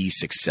ourselves to be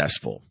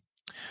successful.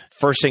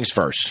 First things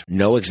first,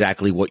 know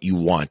exactly what you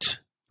want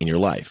in your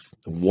life.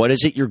 What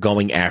is it you're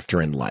going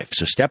after in life?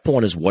 So step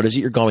 1 is, what is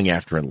it you're going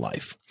after in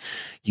life?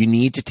 You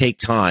need to take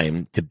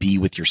time to be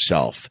with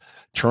yourself.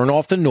 Turn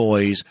off the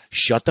noise,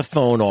 shut the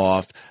phone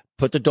off,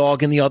 put the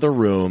dog in the other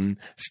room,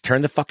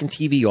 turn the fucking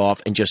TV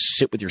off, and just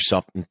sit with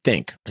yourself and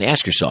think and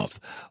ask yourself,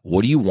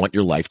 what do you want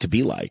your life to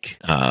be like?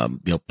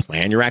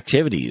 Plan your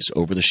activities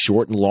over the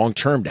short and long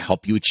term to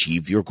help you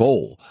achieve your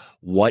goal.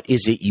 What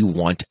is it you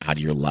want out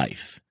of your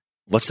life?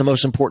 What's the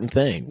most important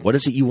thing? What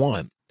is it you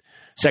want?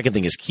 Second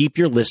thing is, keep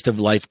your list of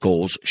life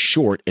goals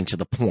short and to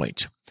the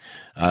point.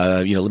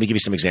 Let me give you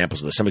some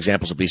examples of this. Some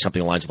examples would be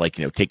something along the lines of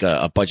like, take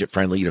a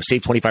budget-friendly,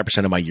 save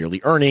 25% of my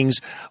yearly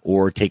earnings,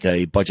 or take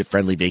a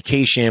budget-friendly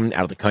vacation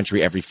out of the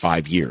country every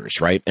 5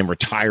 years, right? And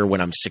retire when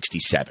I'm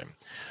 67.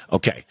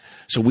 Okay,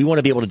 so we want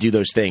to be able to do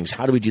those things.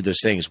 How do we do those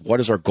things?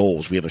 What is our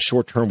goals? We have a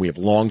short-term, we have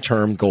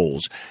long-term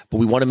goals, but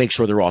we want to make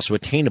sure they're also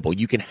attainable.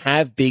 You can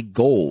have big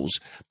goals,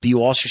 but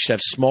you also should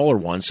have smaller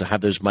ones, so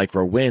have those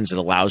micro wins that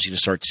allows you to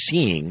start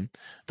seeing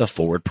the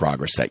forward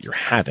progress that you're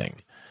having.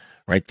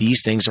 Right?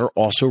 These things are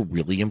also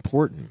really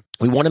important.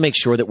 We want to make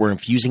sure that we're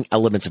infusing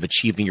elements of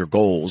achieving your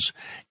goals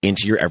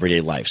into your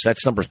everyday life. So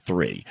that's number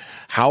 3.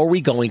 How are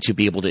we going to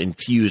be able to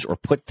infuse or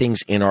put things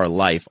in our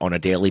life on a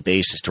daily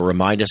basis to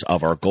remind us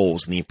of our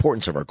goals and the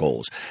importance of our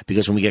goals?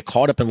 Because when we get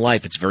caught up in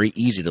life, it's very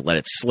easy to let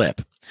it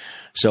slip.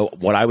 So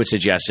what I would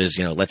suggest is,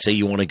 let's say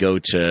you want to go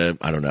to,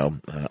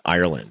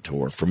 Ireland,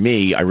 or for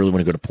me, I really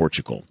want to go to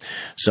Portugal.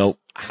 So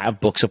I have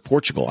books of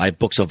Portugal. I have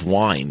books of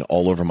wine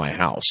all over my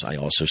house. I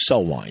also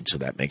sell wine, so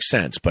that makes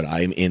sense. But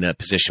I'm in a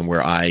position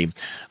where I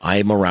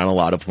am around a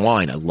lot of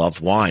wine. I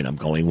love wine. I'm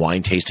going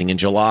wine tasting in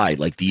July.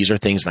 Like, these are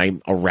things, and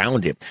I'm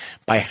around it.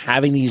 By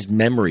having these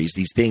memories,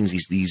 these things,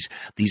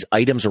 these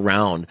items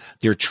around,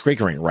 they're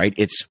triggering, right?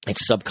 It's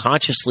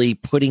subconsciously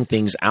putting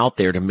things out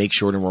there to make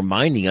sure and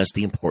reminding us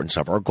the importance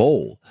of our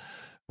goal.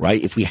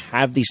 Right? If we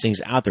have these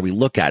things out there, we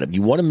look at them.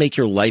 You want to make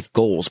your life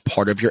goals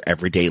part of your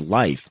everyday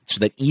life so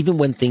that even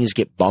when things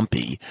get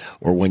bumpy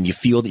or when you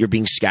feel that you're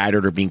being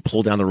scattered or being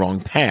pulled down the wrong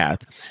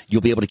path,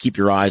 you'll be able to keep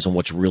your eyes on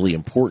what's really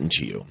important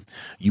to you.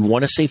 You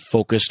want to stay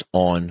focused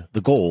on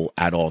the goal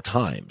at all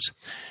times.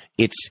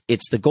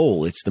 It's the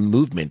goal. It's the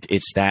movement.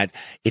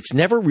 It's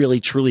never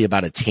really truly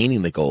about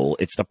attaining the goal.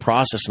 It's the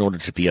process in order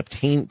to be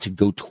obtained, to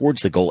go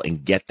towards the goal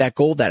and get that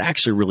goal that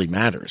actually really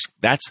matters.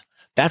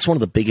 That's one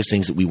of the biggest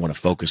things that we want to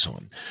focus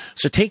on.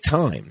 So take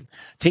time,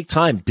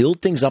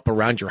 build things up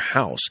around your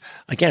house.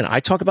 Again, I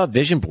talk about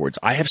vision boards.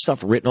 I have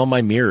stuff written on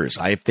my mirrors.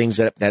 I have things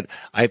that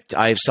I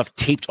have stuff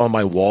taped on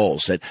my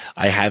walls that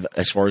I have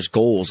as far as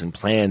goals and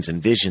plans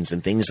and visions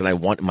and things that I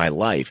want in my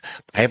life.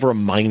 I have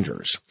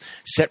reminders.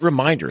 Set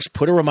reminders.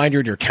 Put a reminder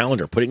in your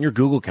calendar. Put it in your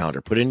Google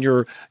Calendar. Put in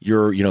your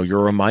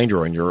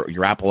reminder on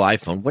your Apple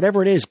iPhone,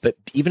 whatever it is. But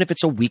even if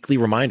it's a weekly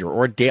reminder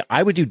or a day,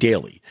 I would do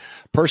daily.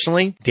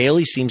 Personally,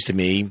 daily seems to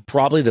me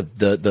probably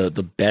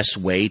the best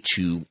way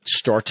to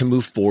start to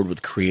move forward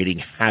with creating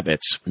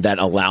habits that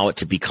allow it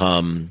to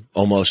become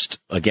almost,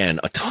 again,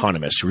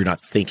 autonomous. So you're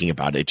not thinking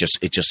about it.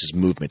 It just is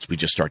movements. We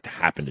just start to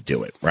happen to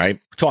do it, right?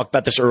 We talked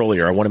about this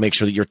earlier. I want to make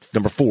sure that you're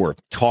number 4,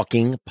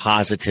 talking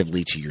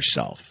positively to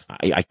yourself.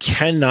 I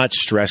cannot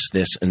stress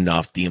this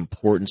enough, the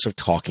importance of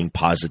talking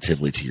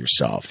positively to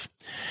yourself.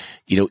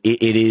 It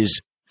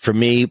is, for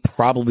me,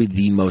 probably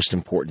the most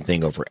important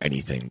thing over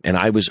anything. And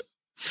I was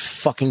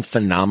fucking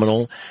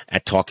phenomenal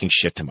at talking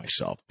shit to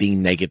myself,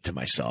 being negative to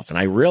myself. And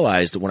I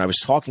realized that when I was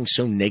talking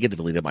so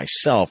negatively to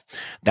myself,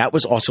 that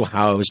was also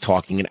how I was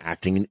talking and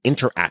acting and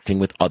interacting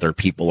with other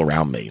people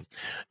around me.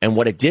 And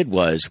what it did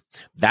was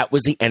that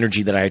was the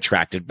energy that I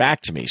attracted back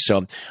to me.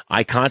 So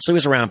I constantly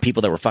was around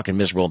people that were fucking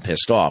miserable and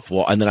pissed off.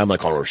 Well, and then I'm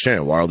like, I don't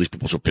understand. Why are these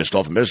people so pissed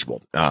off and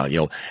miserable? And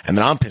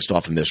then I'm pissed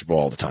off and miserable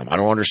all the time. I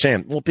don't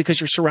understand. Well,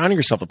 because you're surrounding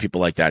yourself with people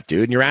like that,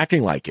 dude, and you're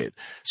acting like it.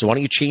 So why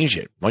don't you change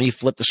it? Why don't you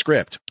flip the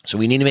script? So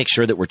we need to make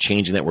sure that we're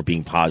changing, that we're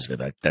being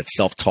positive, that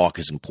self-talk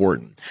is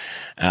important.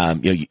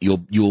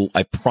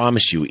 I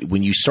promise you,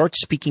 when you start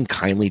speaking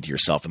kindly to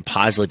yourself and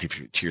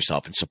positively to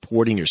yourself and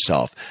supporting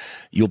yourself,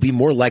 you'll be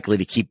more likely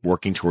to keep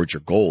working towards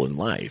your goal in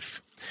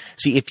life.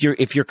 See, if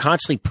you're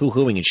constantly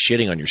poo-hooing and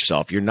shitting on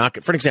yourself, you're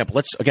not. For example,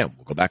 we'll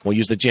go back and we'll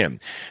use the gym.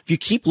 If you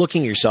keep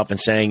looking at yourself and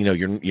saying,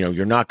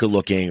 you're not good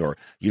looking, or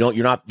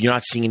you're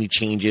not seeing any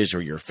changes,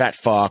 or you're a fat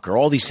fuck, or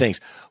all these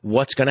things,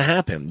 what's going to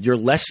happen? You're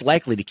less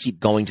likely to keep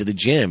going to the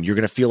gym. You're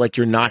going to feel like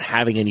you're not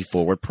having any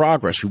forward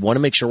progress. We want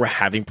to make sure we're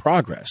having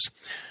progress.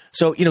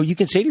 So, you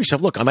can say to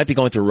yourself, look, I might be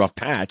going through a rough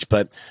patch,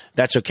 but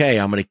that's okay.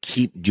 I'm going to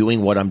keep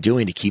doing what I'm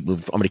doing to keep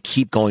moving. I'm going to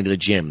keep going to the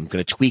gym. I'm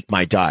going to tweak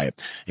my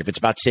diet. If it's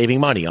about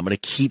saving money, I'm going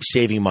to keep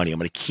saving money. I'm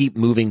going to keep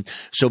moving.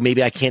 So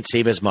maybe I can't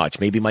save as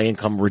much. Maybe my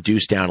income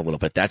reduced down a little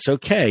bit. That's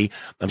okay.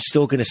 I'm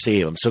still going to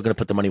save. I'm still going to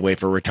put the money away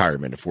for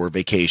retirement, or for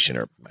vacation,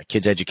 or my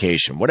kids'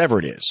 education, whatever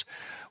it is.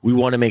 We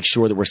want to make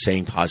sure that we're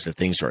saying positive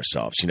things to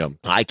ourselves.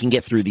 I can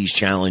get through these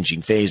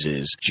challenging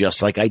phases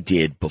just like I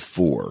did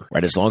before,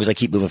 right? As long as I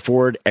keep moving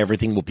forward,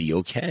 everything will be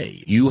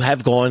okay. You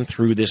have gone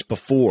through this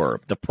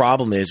before. The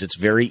problem is it's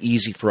very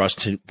easy for us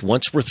to,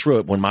 once we're through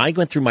it, when I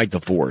went through my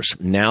divorce,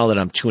 now that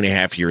I'm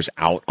 2.5 years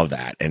out of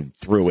that and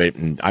through it,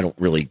 and I don't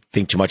really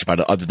think too much about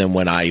it other than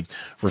when I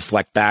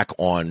reflect back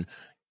on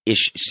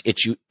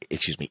issues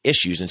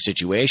and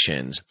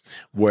situations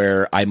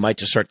where I might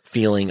start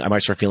feeling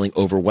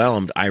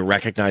overwhelmed. I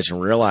recognize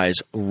and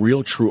realize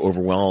real, true,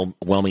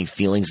 overwhelming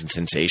feelings and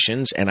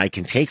sensations, and I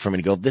can take from it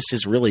and go, this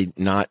is really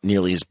not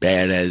nearly as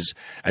bad as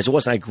it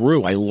was. And I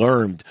grew. I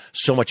learned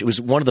so much. It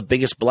was one of the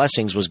biggest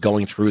blessings was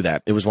going through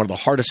that. It was one of the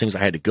hardest things I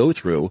had to go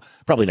through,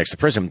 probably next to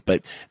prison,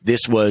 but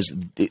this was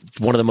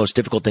one of the most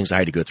difficult things I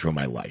had to go through in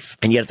my life.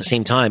 And yet at the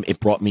same time, it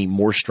brought me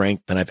more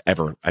strength than I've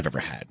ever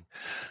had.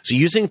 So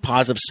using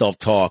positive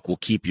self-talk will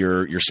keep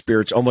your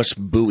spirits almost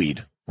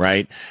buoyed,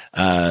 right?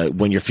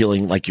 When you're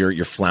feeling like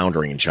you're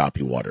floundering in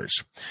choppy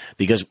waters,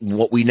 because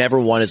what we never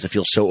want is to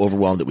feel so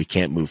overwhelmed that we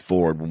can't move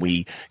forward. When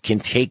we can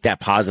take that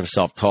positive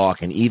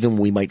self-talk, and even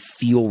when we might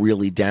feel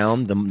really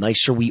down, the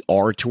nicer we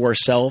are to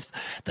ourselves,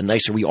 the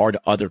nicer we are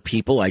to other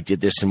people. I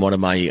did this in one of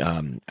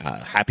my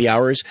happy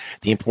hours,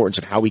 the importance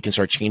of how we can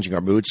start changing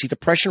our mood. See,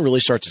 depression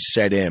really starts to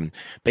set in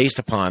based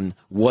upon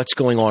what's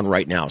going on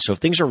right now. So if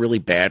things are really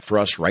bad for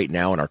us right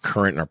now in our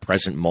current and our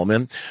present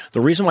moment, the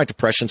reason why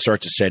depression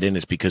starts to set in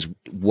is because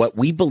what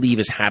we believe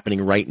is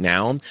happening right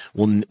now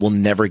will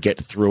never get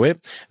through it,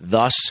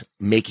 thus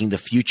making the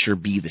future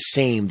be the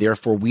same.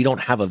 Therefore, we don't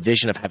have a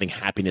vision of having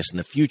happiness in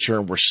the future,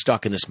 and we're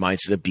stuck in this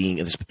mindset of being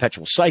in this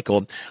perpetual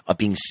cycle of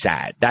being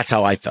sad. That's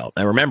how I felt.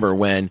 I remember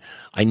when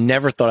I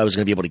never thought I was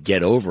going to be able to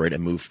get over it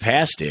and move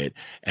past it,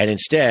 and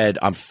instead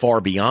I'm far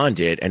beyond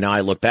it, and now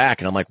I look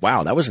back and I'm like,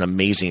 wow, that was an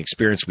amazing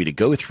experience for me to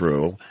go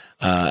through,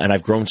 and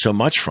I've grown so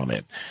much from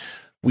it.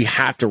 We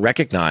have to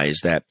recognize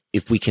that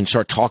if we can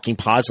start talking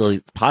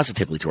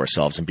positively to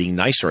ourselves and being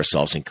nice to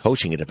ourselves and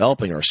coaching and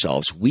developing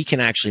ourselves, we can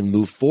actually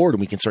move forward, and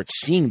we can start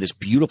seeing this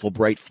beautiful,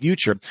 bright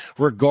future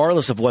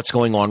regardless of what's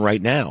going on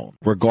right now.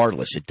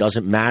 Regardless, it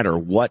doesn't matter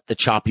what the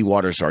choppy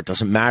waters are. It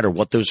doesn't matter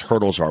what those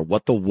hurdles are,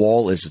 what the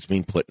wall is that's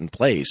being put in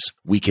place.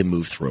 We can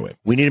move through it.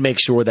 We need to make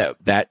sure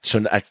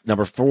so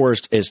number 4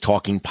 is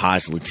talking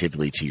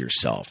positively to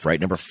yourself,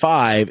 right? Number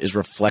 5 is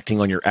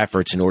reflecting on your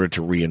efforts in order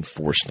to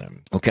reinforce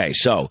them. Okay,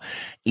 so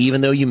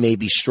even though you may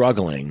be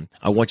struggling,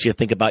 I want you to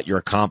think about your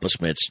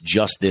accomplishments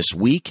just this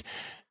week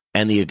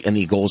and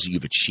the goals that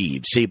you've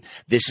achieved. See,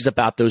 this is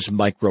about those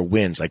micro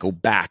wins. I go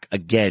back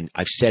again.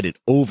 I've said it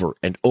over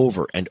and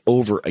over and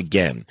over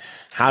again.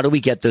 How do we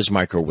get those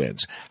micro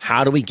wins?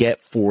 How do we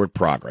get forward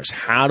progress?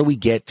 How do we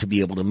get to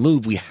be able to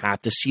move? We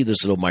have to see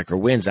those little micro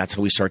wins. That's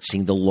how we start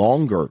seeing the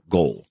longer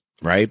goal,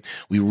 right?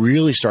 We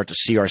really start to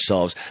see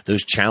ourselves,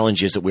 those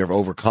challenges that we have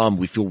overcome.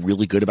 We feel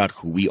really good about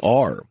who we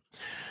are.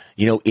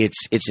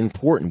 It's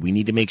important. We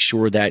need to make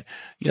sure that,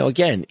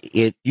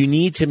 you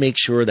need to make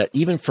sure that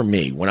even for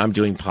me, when I'm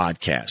doing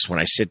podcasts, when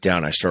I sit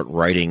down, I start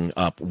writing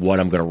up what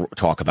I'm going to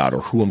talk about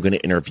or who I'm going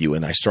to interview,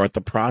 and I start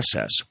the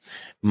process.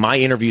 My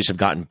interviews have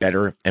gotten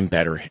better and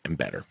better and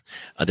better.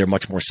 They're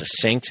much more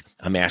succinct.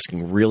 I'm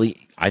asking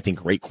really, I think,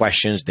 great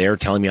questions. They're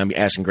telling me I'm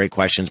asking great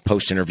questions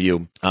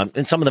post-interview,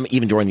 and some of them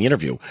even during the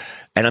interview.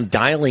 And I'm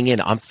dialing in.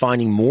 I'm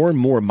finding more and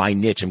more my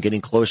niche. I'm getting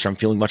closer. I'm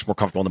feeling much more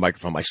comfortable on the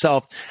microphone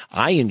myself.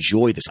 I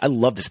enjoy this. I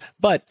love this.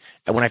 But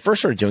when I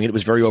first started doing it, it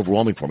was very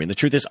overwhelming for me. And the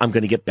truth is, I'm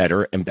going to get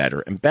better and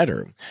better and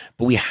better.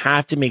 But we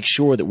have to make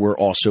sure that we're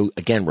also,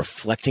 again,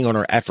 reflecting on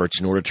our efforts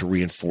in order to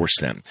reinforce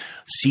them.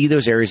 See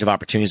those areas of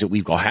opportunities that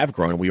we have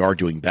grown and we are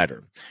doing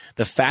better.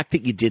 The fact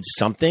that you did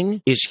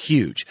something is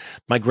huge.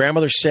 My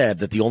grandmother said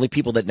that the only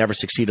people that never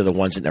succeed are the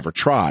ones that never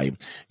try.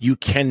 You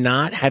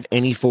cannot have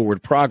any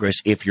forward progress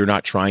if you're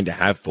not trying to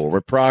have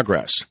forward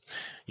progress.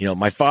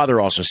 My father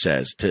also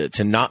says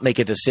to not make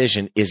a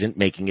decision isn't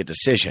making a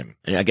decision.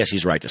 And I guess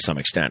he's right to some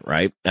extent,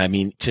 right? I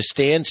mean, to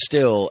stand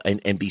still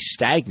and be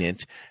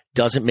stagnant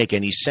doesn't make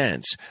any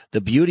sense.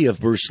 The beauty of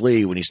Bruce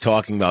Lee when he's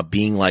talking about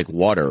being like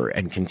water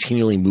and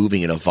continually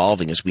moving and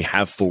evolving is we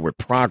have forward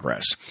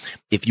progress.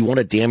 If you want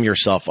to dam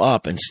yourself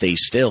up and stay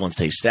still and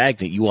stay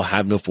stagnant, you will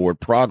have no forward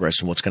progress.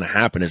 And what's going to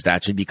happen is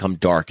that's when you become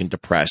dark and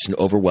depressed and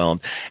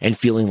overwhelmed and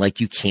feeling like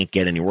you can't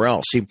get anywhere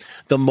else. See,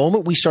 the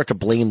moment we start to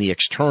blame the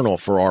external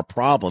for our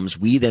problems,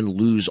 we then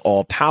lose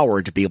all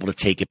power to be able to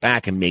take it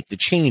back and make the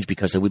change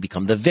because then we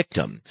become the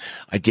victim.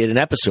 I did an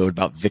episode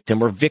about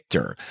victim or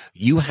victor.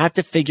 You have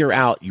to figure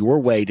out your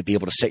way to be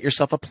able to set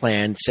yourself a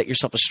plan, set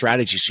yourself a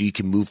strategy so you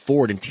can move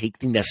forward and take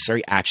the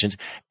necessary actions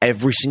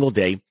every single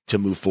day to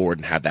move forward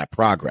and have that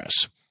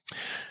progress.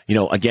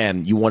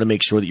 Again, you want to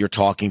make sure that you're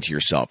talking to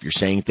yourself. You're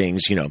saying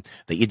things,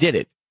 that you did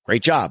it.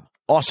 Great job.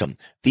 Awesome.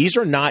 These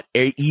are not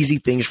easy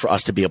things for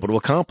us to be able to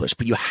accomplish,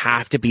 but you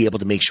have to be able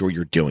to make sure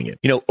you're doing it.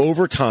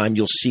 Over time,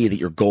 you'll see that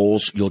your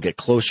goals, you'll get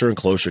closer and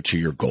closer to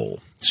your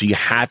goal. So you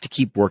have to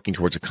keep working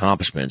towards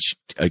accomplishments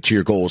to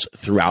your goals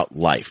throughout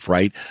life,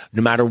 right?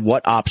 No matter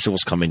what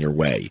obstacles come in your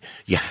way,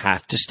 you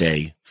have to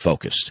stay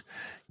focused.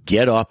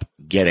 Get up,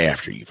 get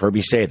after. You've heard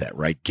me say that,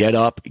 right? Get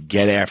up,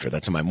 get after.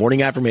 That's on my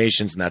morning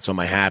affirmations and that's on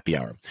my happy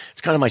hour.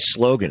 It's kind of my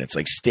slogan. It's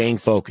like staying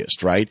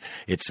focused, right?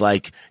 It's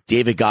like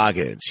David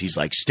Goggins. He's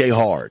like, stay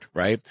hard,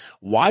 right?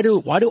 Why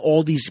do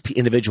all these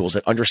individuals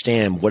that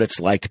understand what it's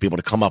like to be able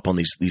to come up on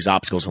these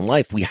obstacles in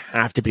life, we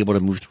have to be able to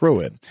move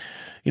through it.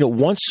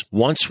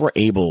 Once we're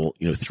able,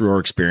 through our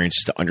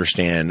experiences to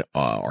understand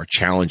our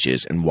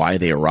challenges and why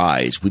they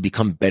arise, we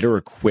become better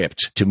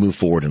equipped to move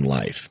forward in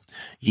life.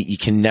 You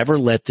can never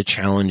let the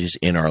challenges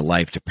in our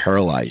life to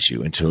paralyze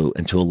you and to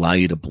allow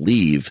you to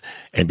believe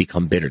and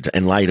become bitter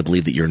and allow you to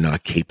believe that you're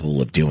not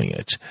capable of doing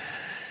it.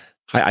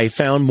 I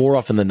found more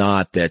often than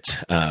not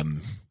that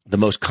the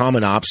most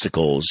common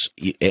obstacles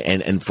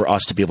and for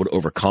us to be able to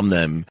overcome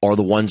them are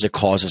the ones that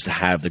cause us to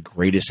have the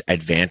greatest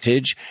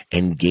advantage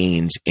and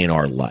gains in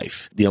our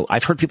life.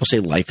 I've heard people say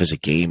life is a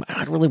game.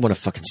 I don't really want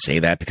to fucking say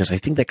that because I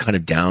think that kind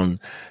of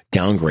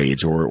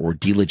downgrades or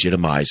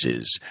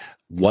delegitimizes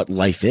what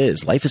life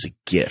is. Life is a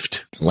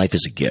gift. Life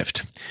is a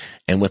gift.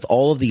 And with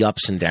all of the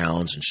ups and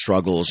downs and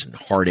struggles and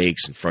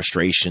heartaches and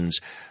frustrations,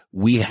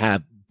 we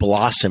have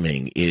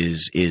blossoming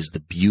is the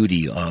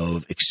beauty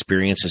of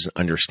experiences and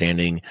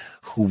understanding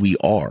who we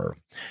are.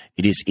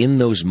 It is in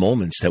those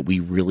moments that we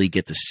really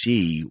get to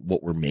see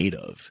what we're made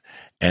of.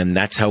 And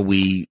that's how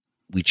we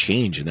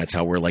change, and that's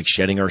how we're like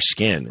shedding our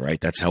skin,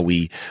 right? That's how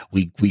we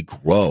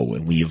grow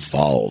and we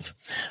evolve.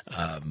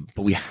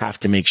 But we have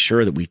to make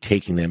sure that we're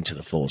taking them to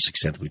the fullest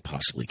extent that we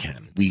possibly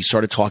can. We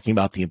started talking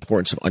about the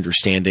importance of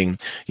understanding,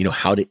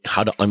 how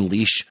to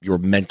unleash your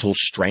mental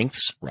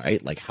strengths,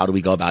 right? Like, how do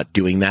we go about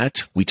doing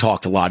that? We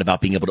talked a lot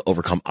about being able to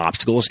overcome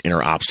obstacles,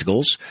 inner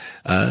obstacles,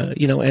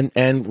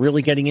 and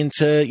really getting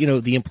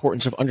into, the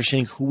importance of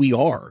understanding who we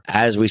are.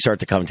 As we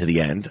start to come to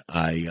the end,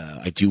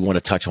 I do want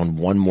to touch on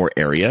one more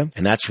area,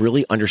 and that's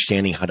really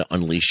understanding how to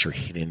unleash your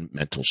hidden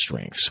mental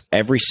strengths.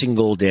 Every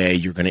single day,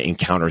 you're going to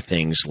encounter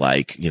things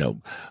like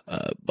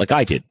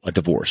I did, a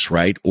divorce,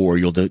 right? Or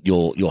you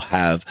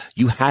have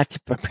to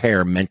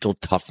prepare mental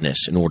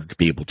toughness in order to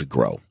be able to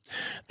grow.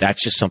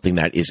 That's just something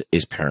that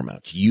is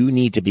paramount. You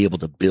need to be able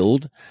to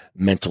build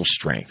mental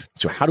strength.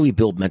 So how do we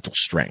build mental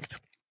strength?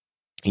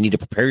 You need to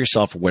prepare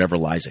yourself for whatever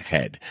lies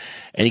ahead.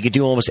 And you can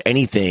do almost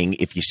anything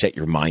if you set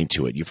your mind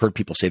to it. You've heard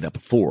people say that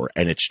before,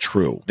 and it's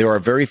true. There are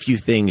very few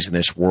things in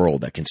this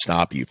world that can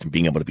stop you from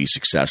being able to be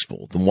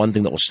successful. The one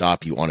thing that will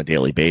stop you on a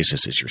daily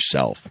basis is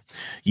yourself.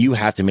 You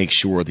have to make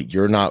sure that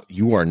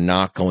you are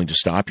not going to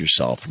stop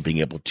yourself from being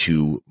able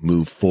to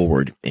move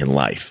forward in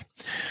life.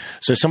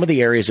 So some of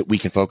the areas that we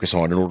can focus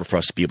on in order for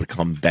us to be able to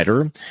become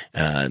better,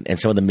 and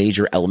some of the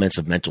major elements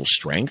of mental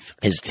strength,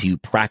 is to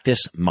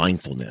practice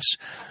mindfulness.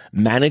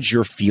 Manage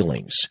your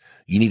feelings.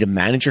 You need to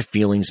manage your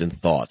feelings and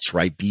thoughts,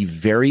 right? Be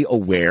very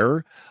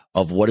aware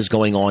of what is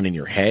going on in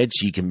your head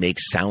so you can make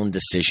sound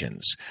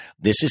decisions.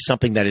 This is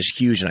something that is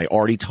huge, and I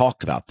already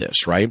talked about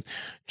this, right?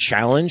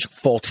 Challenge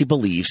faulty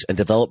beliefs and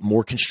develop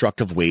more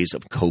constructive ways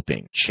of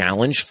coping.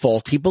 Challenge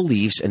faulty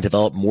beliefs and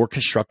develop more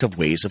constructive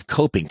ways of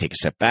coping. Take a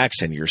step back,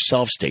 center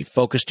yourself, stay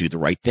focused, do the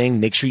right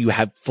thing. Make sure you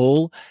have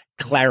full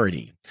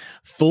clarity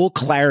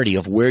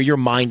of where your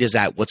mind is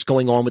at, what's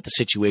going on with the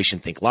situation.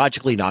 Think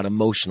logically, not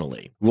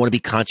emotionally. We want to be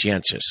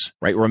conscientious,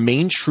 right?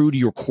 Remain true to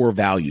your core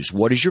values.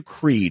 What is your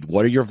creed?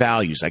 What are your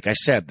values? Like I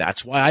said,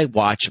 that's why I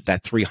watch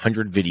that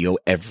 300 video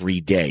every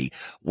day.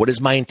 What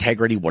is my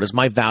integrity? What is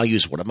my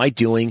values? What am I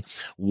doing?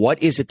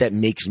 What is it that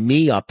makes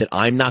me up that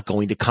I'm not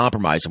going to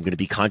compromise? I'm going to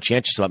be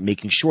conscientious about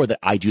making sure that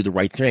I do the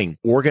right thing.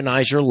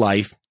 Organize your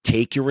life.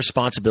 Take your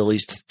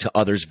responsibilities to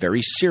others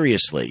very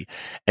seriously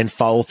and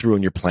follow through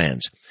on your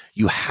plans.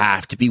 You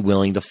have to be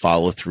willing to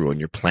follow through on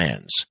your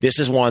plans. This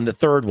is the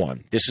third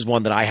one. This is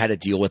one that I had to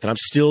deal with, and I'm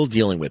still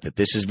dealing with it.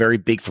 This is very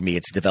big for me.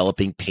 It's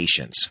developing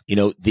patience. You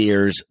know,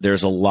 there's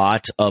a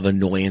lot of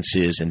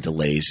annoyances and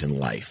delays in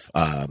life.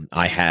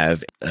 I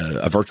have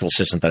a virtual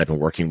assistant that I've been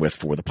working with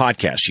for the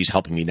podcast. She's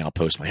helping me now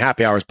post my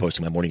happy hours,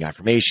 posting my morning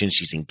affirmations.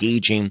 She's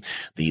engaging.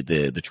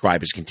 The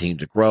tribe has continued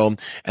to grow.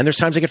 And there's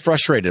times I get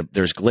frustrated.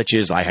 There's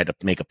glitches. I had to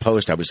make a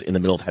post. I was in the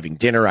middle of having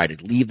dinner. I had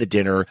to leave the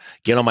dinner,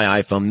 get on my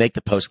iPhone, make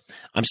the post.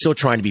 I'm still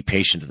trying to be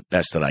patient the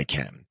best that I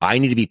can. I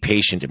need to be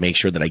patient to make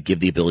sure that I give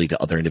the ability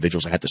to other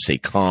individuals. I have to stay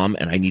calm,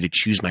 and I need to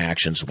choose my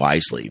actions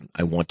wisely.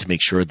 I want to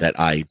make sure that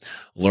I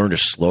learn to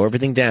slow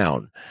everything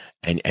down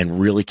and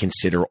really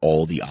consider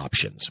all the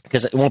options.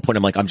 Because at one point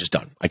I'm like, I'm just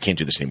done. I can't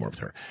do this anymore with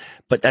her.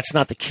 But that's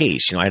not the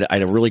case. You know, I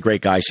had a really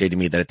great guy say to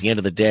me that at the end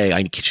of the day,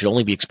 I should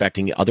only be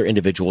expecting other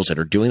individuals that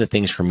are doing the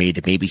things for me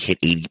to maybe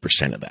hit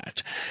 80% of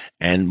that.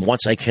 And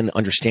once I can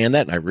understand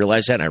that and I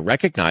realize that and I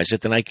recognize it,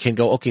 then I can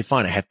go, okay,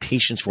 fine. I have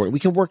patience for it. We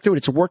can work through it.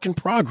 It's a work in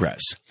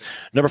progress.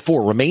 Number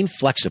 4, remain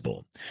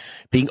flexible.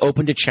 Be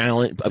open to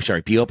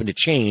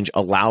change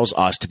allows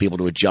us to be able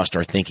to adjust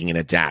our thinking and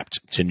adapt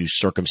to new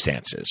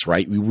circumstances,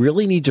 right? We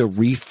really need to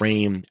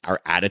reframe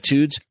our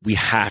attitudes. We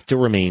have to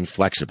remain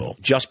flexible.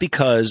 Just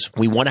because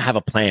we want to have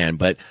a plan,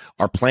 but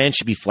our plan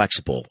should be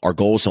flexible. Our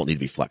goals don't need to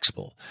be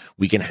flexible.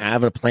 We can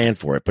have a plan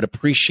for it, but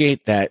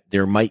appreciate that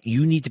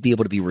you need to be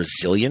able to be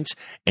resilient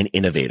and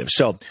innovative.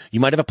 So you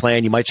might have a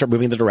plan. You might start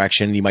moving in the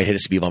direction. You might hit a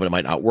speed bump. It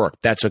might not work.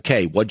 That's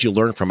okay. What'd you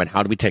learn from it?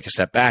 How do we take a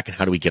step back and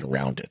how do we get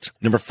around it?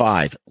 Number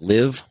 5,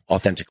 live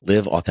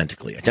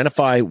authentically.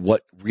 Identify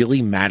what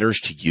really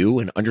matters to you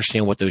and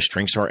understand what those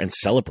strengths are and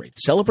celebrate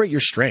your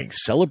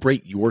strengths.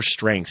 Celebrate your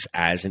strengths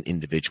as an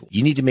individual.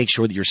 You need to make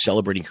sure that you're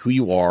celebrating who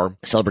you are,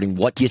 celebrating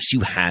what gifts you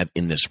have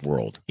in this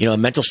world. You know,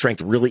 mental strength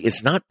really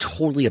is not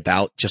totally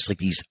about just like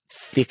these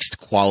fixed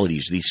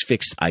qualities, these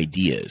fixed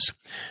ideas.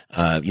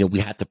 We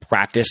have to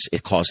practice.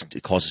 It causes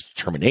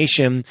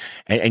determination,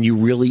 and you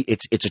really,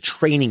 it's a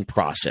training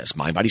process,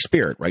 mind, body,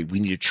 spirit, right? We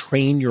need to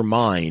train your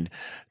mind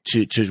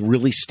to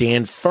really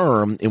stand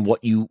firm in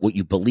what you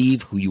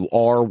believe, who you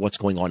are, what's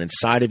going on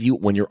inside of you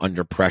when you're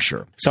under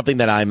pressure. Something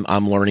that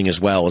I'm learning as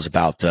well is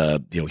about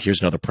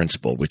here's another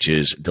principle, which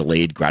is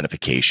delayed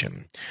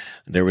gratification.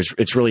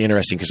 It's really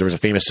interesting because there was a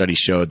famous study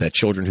showed that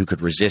children who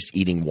could resist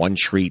eating one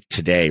treat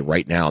today,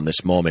 right now in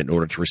this moment, in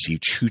order to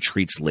receive 2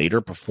 treats later,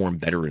 performed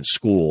better in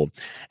school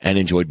and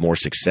enjoyed more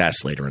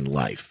success later in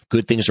life.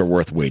 Good things are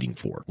worth waiting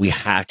for. We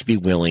have to be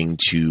willing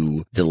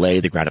to delay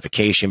the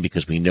gratification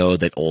because we know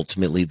that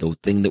ultimately the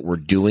thing that we're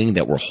doing,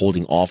 that we're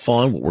holding off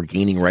on, what we're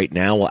gaining right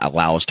now will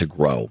allow us to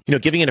grow. You know,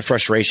 giving into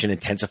frustration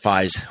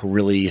intensifies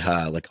really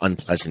like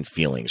unpleasant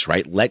feelings,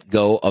 right? Let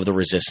go of the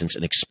resistance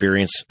and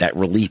experience that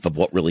relief of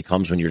what really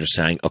comes when you're just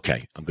saying,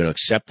 okay, I'm going to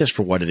accept this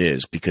for what it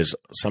is, because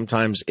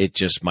sometimes it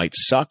just might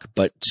suck,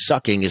 but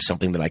sucking is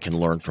something that I can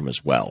learn from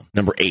as well.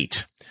 Number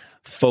 8.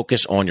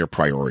 Focus on your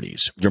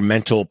priorities. Your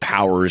mental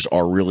powers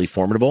are really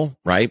formidable,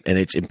 right? And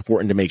it's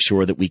important to make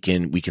sure that we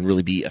can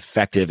really be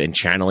effective in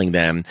channeling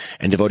them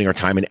and devoting our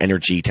time and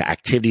energy to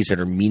activities that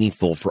are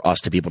meaningful for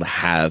us to be able to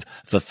have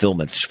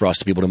fulfillment, for us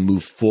to be able to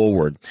move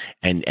forward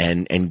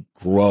and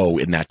grow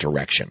in that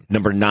direction.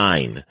 Number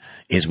 9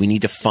 is we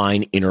need to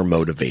find inner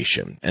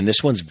motivation. And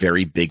this one's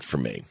very big for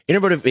me. Inner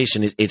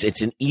motivation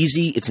it's an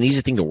easy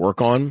thing to work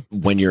on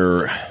when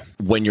you're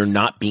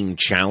not being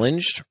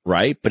challenged,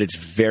 right? But it's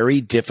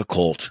very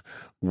difficult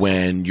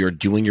when you're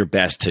doing your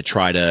best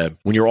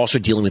when you're also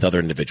dealing with other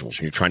individuals,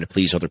 when you're trying to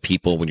please other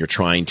people, when you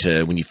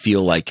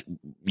feel like,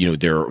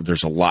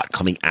 there's a lot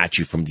coming at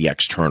you from the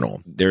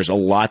external. There's a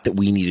lot that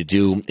we need to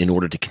do in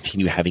order to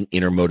continue having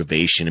inner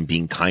motivation and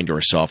being kind to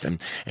ourselves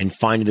and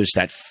finding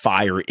that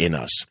fire in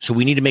us. So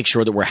we need to make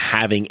sure that we're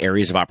having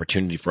areas of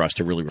opportunity for us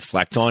to really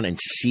reflect on and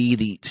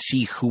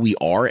see who we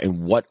are and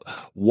what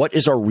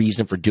is our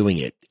reason for doing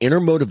it. Inner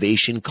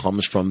motivation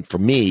comes from, for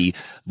me,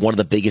 one of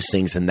the biggest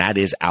things, and that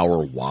is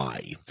our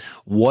why. why.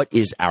 What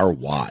is our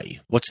why?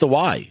 What's the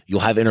why?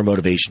 You'll have inner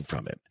motivation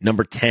from it.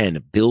 Number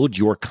 10, build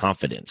your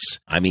confidence.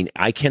 I mean,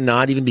 I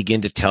cannot even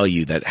begin to tell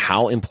you that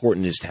how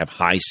important it is to have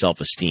high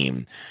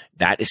self-esteem.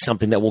 That is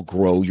something that will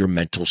grow your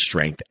mental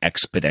strength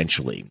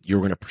exponentially. You're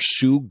going to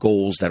pursue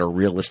goals that are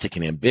realistic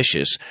and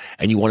ambitious.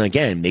 And you want to,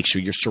 again, make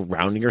sure you're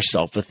surrounding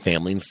yourself with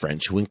family and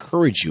friends who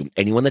encourage you.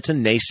 Anyone that's a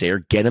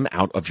naysayer, get them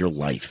out of your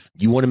life.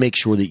 You want to make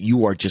sure that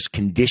you are just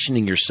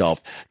conditioning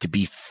yourself to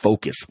be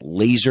focused,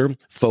 laser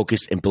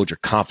focused, and build your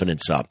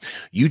confidence up.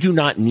 You do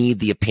not need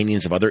the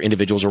opinions of other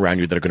individuals around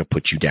you that are going to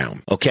put you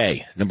down.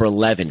 Okay. Number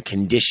 11,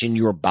 condition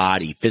your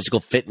body. Physical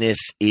fitness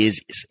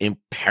is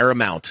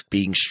paramount,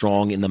 being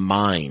strong in the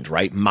mind,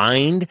 right?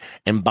 Mind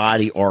and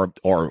body are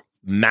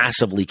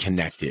massively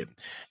connected.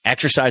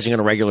 Exercising on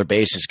a regular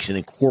basis can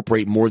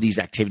incorporate more of these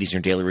activities in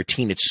your daily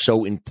routine. It's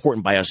so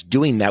important. By us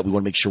doing that, we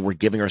want to make sure we're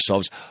giving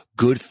ourselves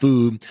good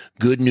food,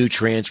 good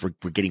nutrients. We're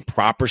getting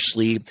proper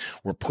sleep.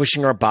 We're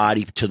pushing our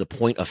body to the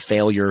point of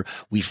failure.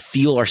 We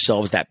feel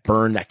ourselves that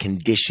burn, that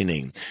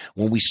conditioning.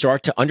 When we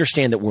start to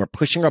understand that when we're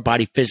pushing our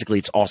body physically,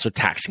 it's also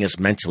taxing us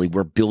mentally.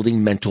 We're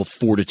building mental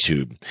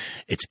fortitude.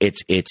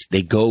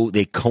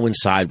 They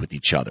coincide with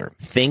each other.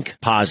 Think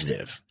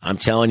positive. I'm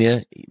telling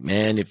you,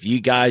 man, if you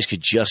guys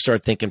could just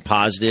start thinking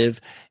positive,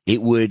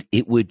 it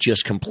would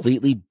just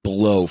completely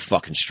blow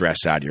fucking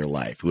stress out of your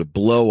life. It would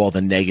blow all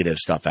the negative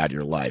stuff out of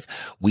your life.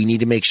 We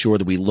need to make sure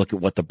that we look at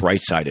what the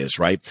bright side is,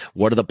 right?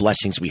 What are the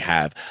blessings we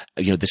have?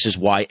 This is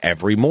why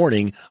every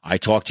morning I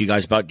talk to you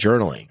guys about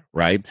journaling,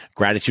 right?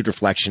 Gratitude,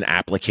 reflection,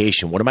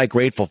 application. What am I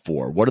grateful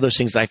for? What are those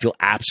things that I feel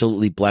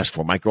absolutely blessed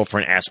for? My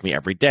girlfriend asks me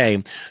every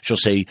day, she'll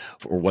say,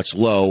 for what's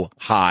low,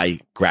 high,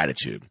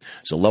 gratitude.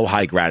 So low,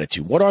 high,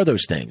 gratitude. What are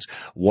those things?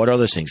 What are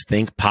those things?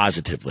 Think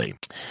positively.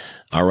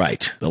 All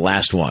right. The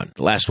last one.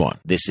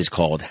 This is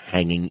called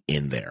hanging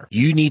in there.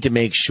 You need to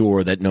make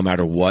sure that no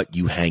matter what,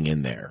 you hang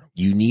in there.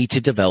 You need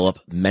to develop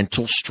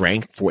mental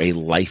strength for a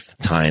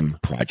lifetime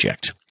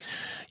project.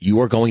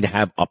 You are going to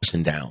have ups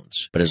and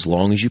downs, but as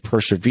long as you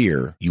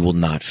persevere, you will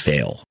not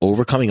fail.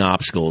 Overcoming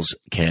obstacles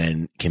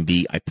can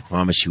be, I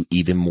promise you,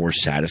 even more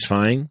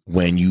satisfying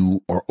when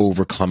you are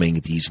overcoming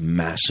these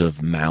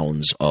massive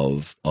mounds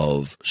of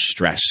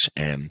stress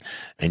and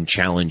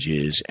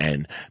challenges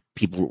and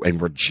people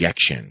and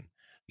rejection.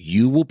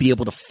 You will be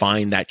able to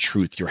find that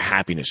truth, your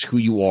happiness, who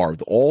you are,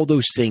 all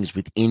those things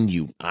within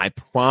you. I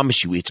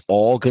promise you, it's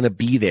all going to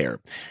be there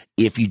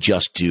if you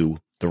just do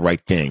the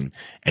right thing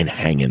and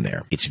hang in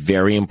there. It's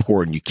very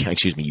important.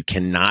 You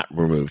cannot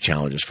remove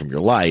challenges from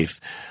your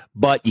life,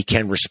 but you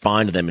can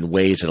respond to them in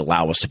ways that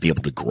allow us to be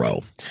able to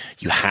grow.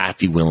 You have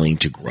to be willing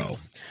to grow.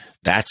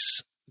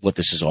 That's what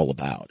this is all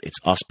about. It's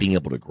us being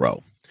able to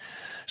grow.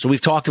 So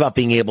we've talked about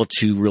being able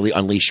to really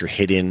unleash your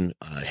hidden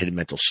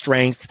mental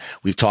strength.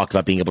 We've talked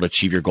about being able to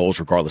achieve your goals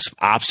regardless of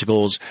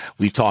obstacles.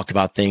 We've talked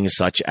about things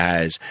such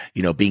as,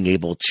 being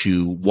able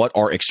to, what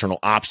are external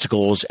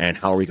obstacles and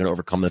how are we going to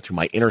overcome them through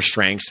my inner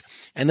strengths?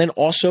 And then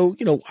also,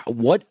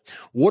 what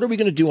are we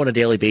going to do on a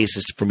daily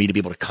basis for me to be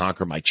able to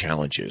conquer my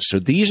challenges? So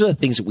these are the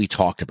things that we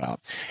talked about.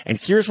 And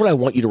here's what I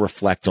want you to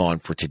reflect on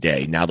for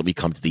today, now that we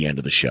come to the end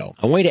of the show.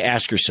 I want you to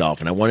ask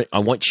yourself, and I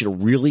want you to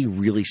really,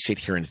 really sit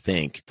here and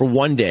think for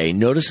one day.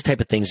 Notice the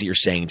type of things that you're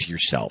saying to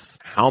yourself.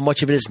 How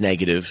much of it is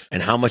negative,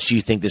 and how much do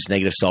you think this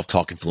negative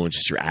self-talk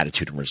influences your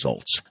attitude and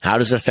results? How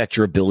does it affect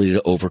your ability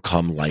to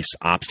overcome life's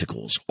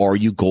obstacles? Are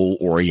you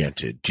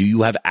goal-oriented? Do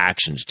you have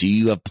actions? Do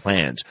you have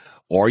plans?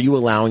 Are you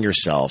allowing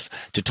yourself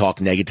to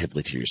talk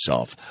negatively to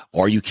yourself?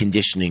 Are you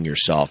conditioning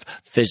yourself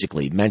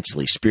physically,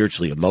 mentally,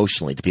 spiritually,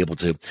 emotionally to be able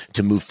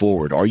to move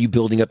forward? Are you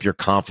building up your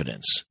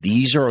confidence?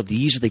 These are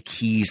the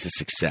keys to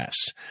success.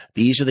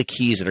 These are the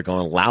keys that are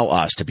going to allow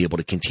us to be able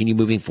to continue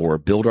moving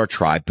forward, build our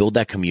tribe, build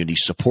that community,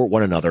 support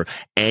one another,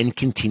 and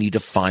continue to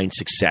find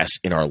success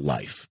in our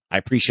life. I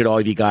appreciate all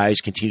of you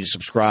guys. Continue to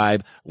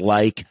subscribe,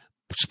 like,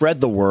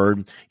 spread the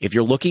word. If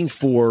you're looking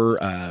for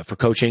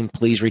coaching,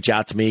 please reach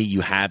out to me.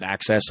 You have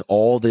access.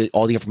 All the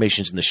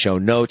information is in the show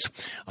notes.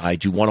 I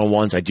do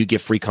one-on-ones. I do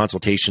give free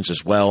consultations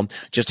as well,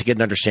 just to get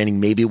an understanding.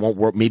 Maybe it won't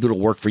work. Maybe it'll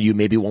work for you.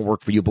 Maybe it won't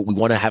work for you, but we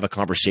want to have a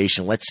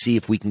conversation. Let's see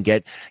if we can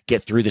get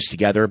through this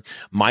together.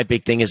 My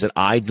big thing is that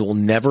I will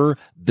never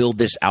build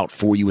this out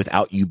for you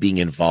without you being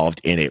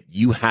involved in it.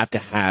 You have to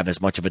have as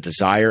much of a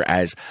desire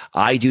as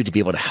I do to be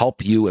able to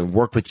help you and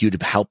work with you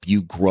to help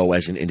you grow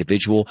as an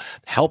individual,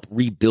 help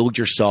rebuild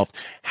yourself,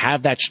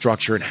 have that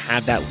structure, and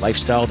have that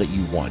lifestyle that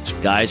you want.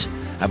 Guys,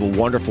 have a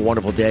wonderful,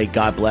 wonderful day.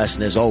 God bless.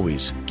 And as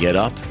always, get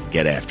up,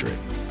 get after it.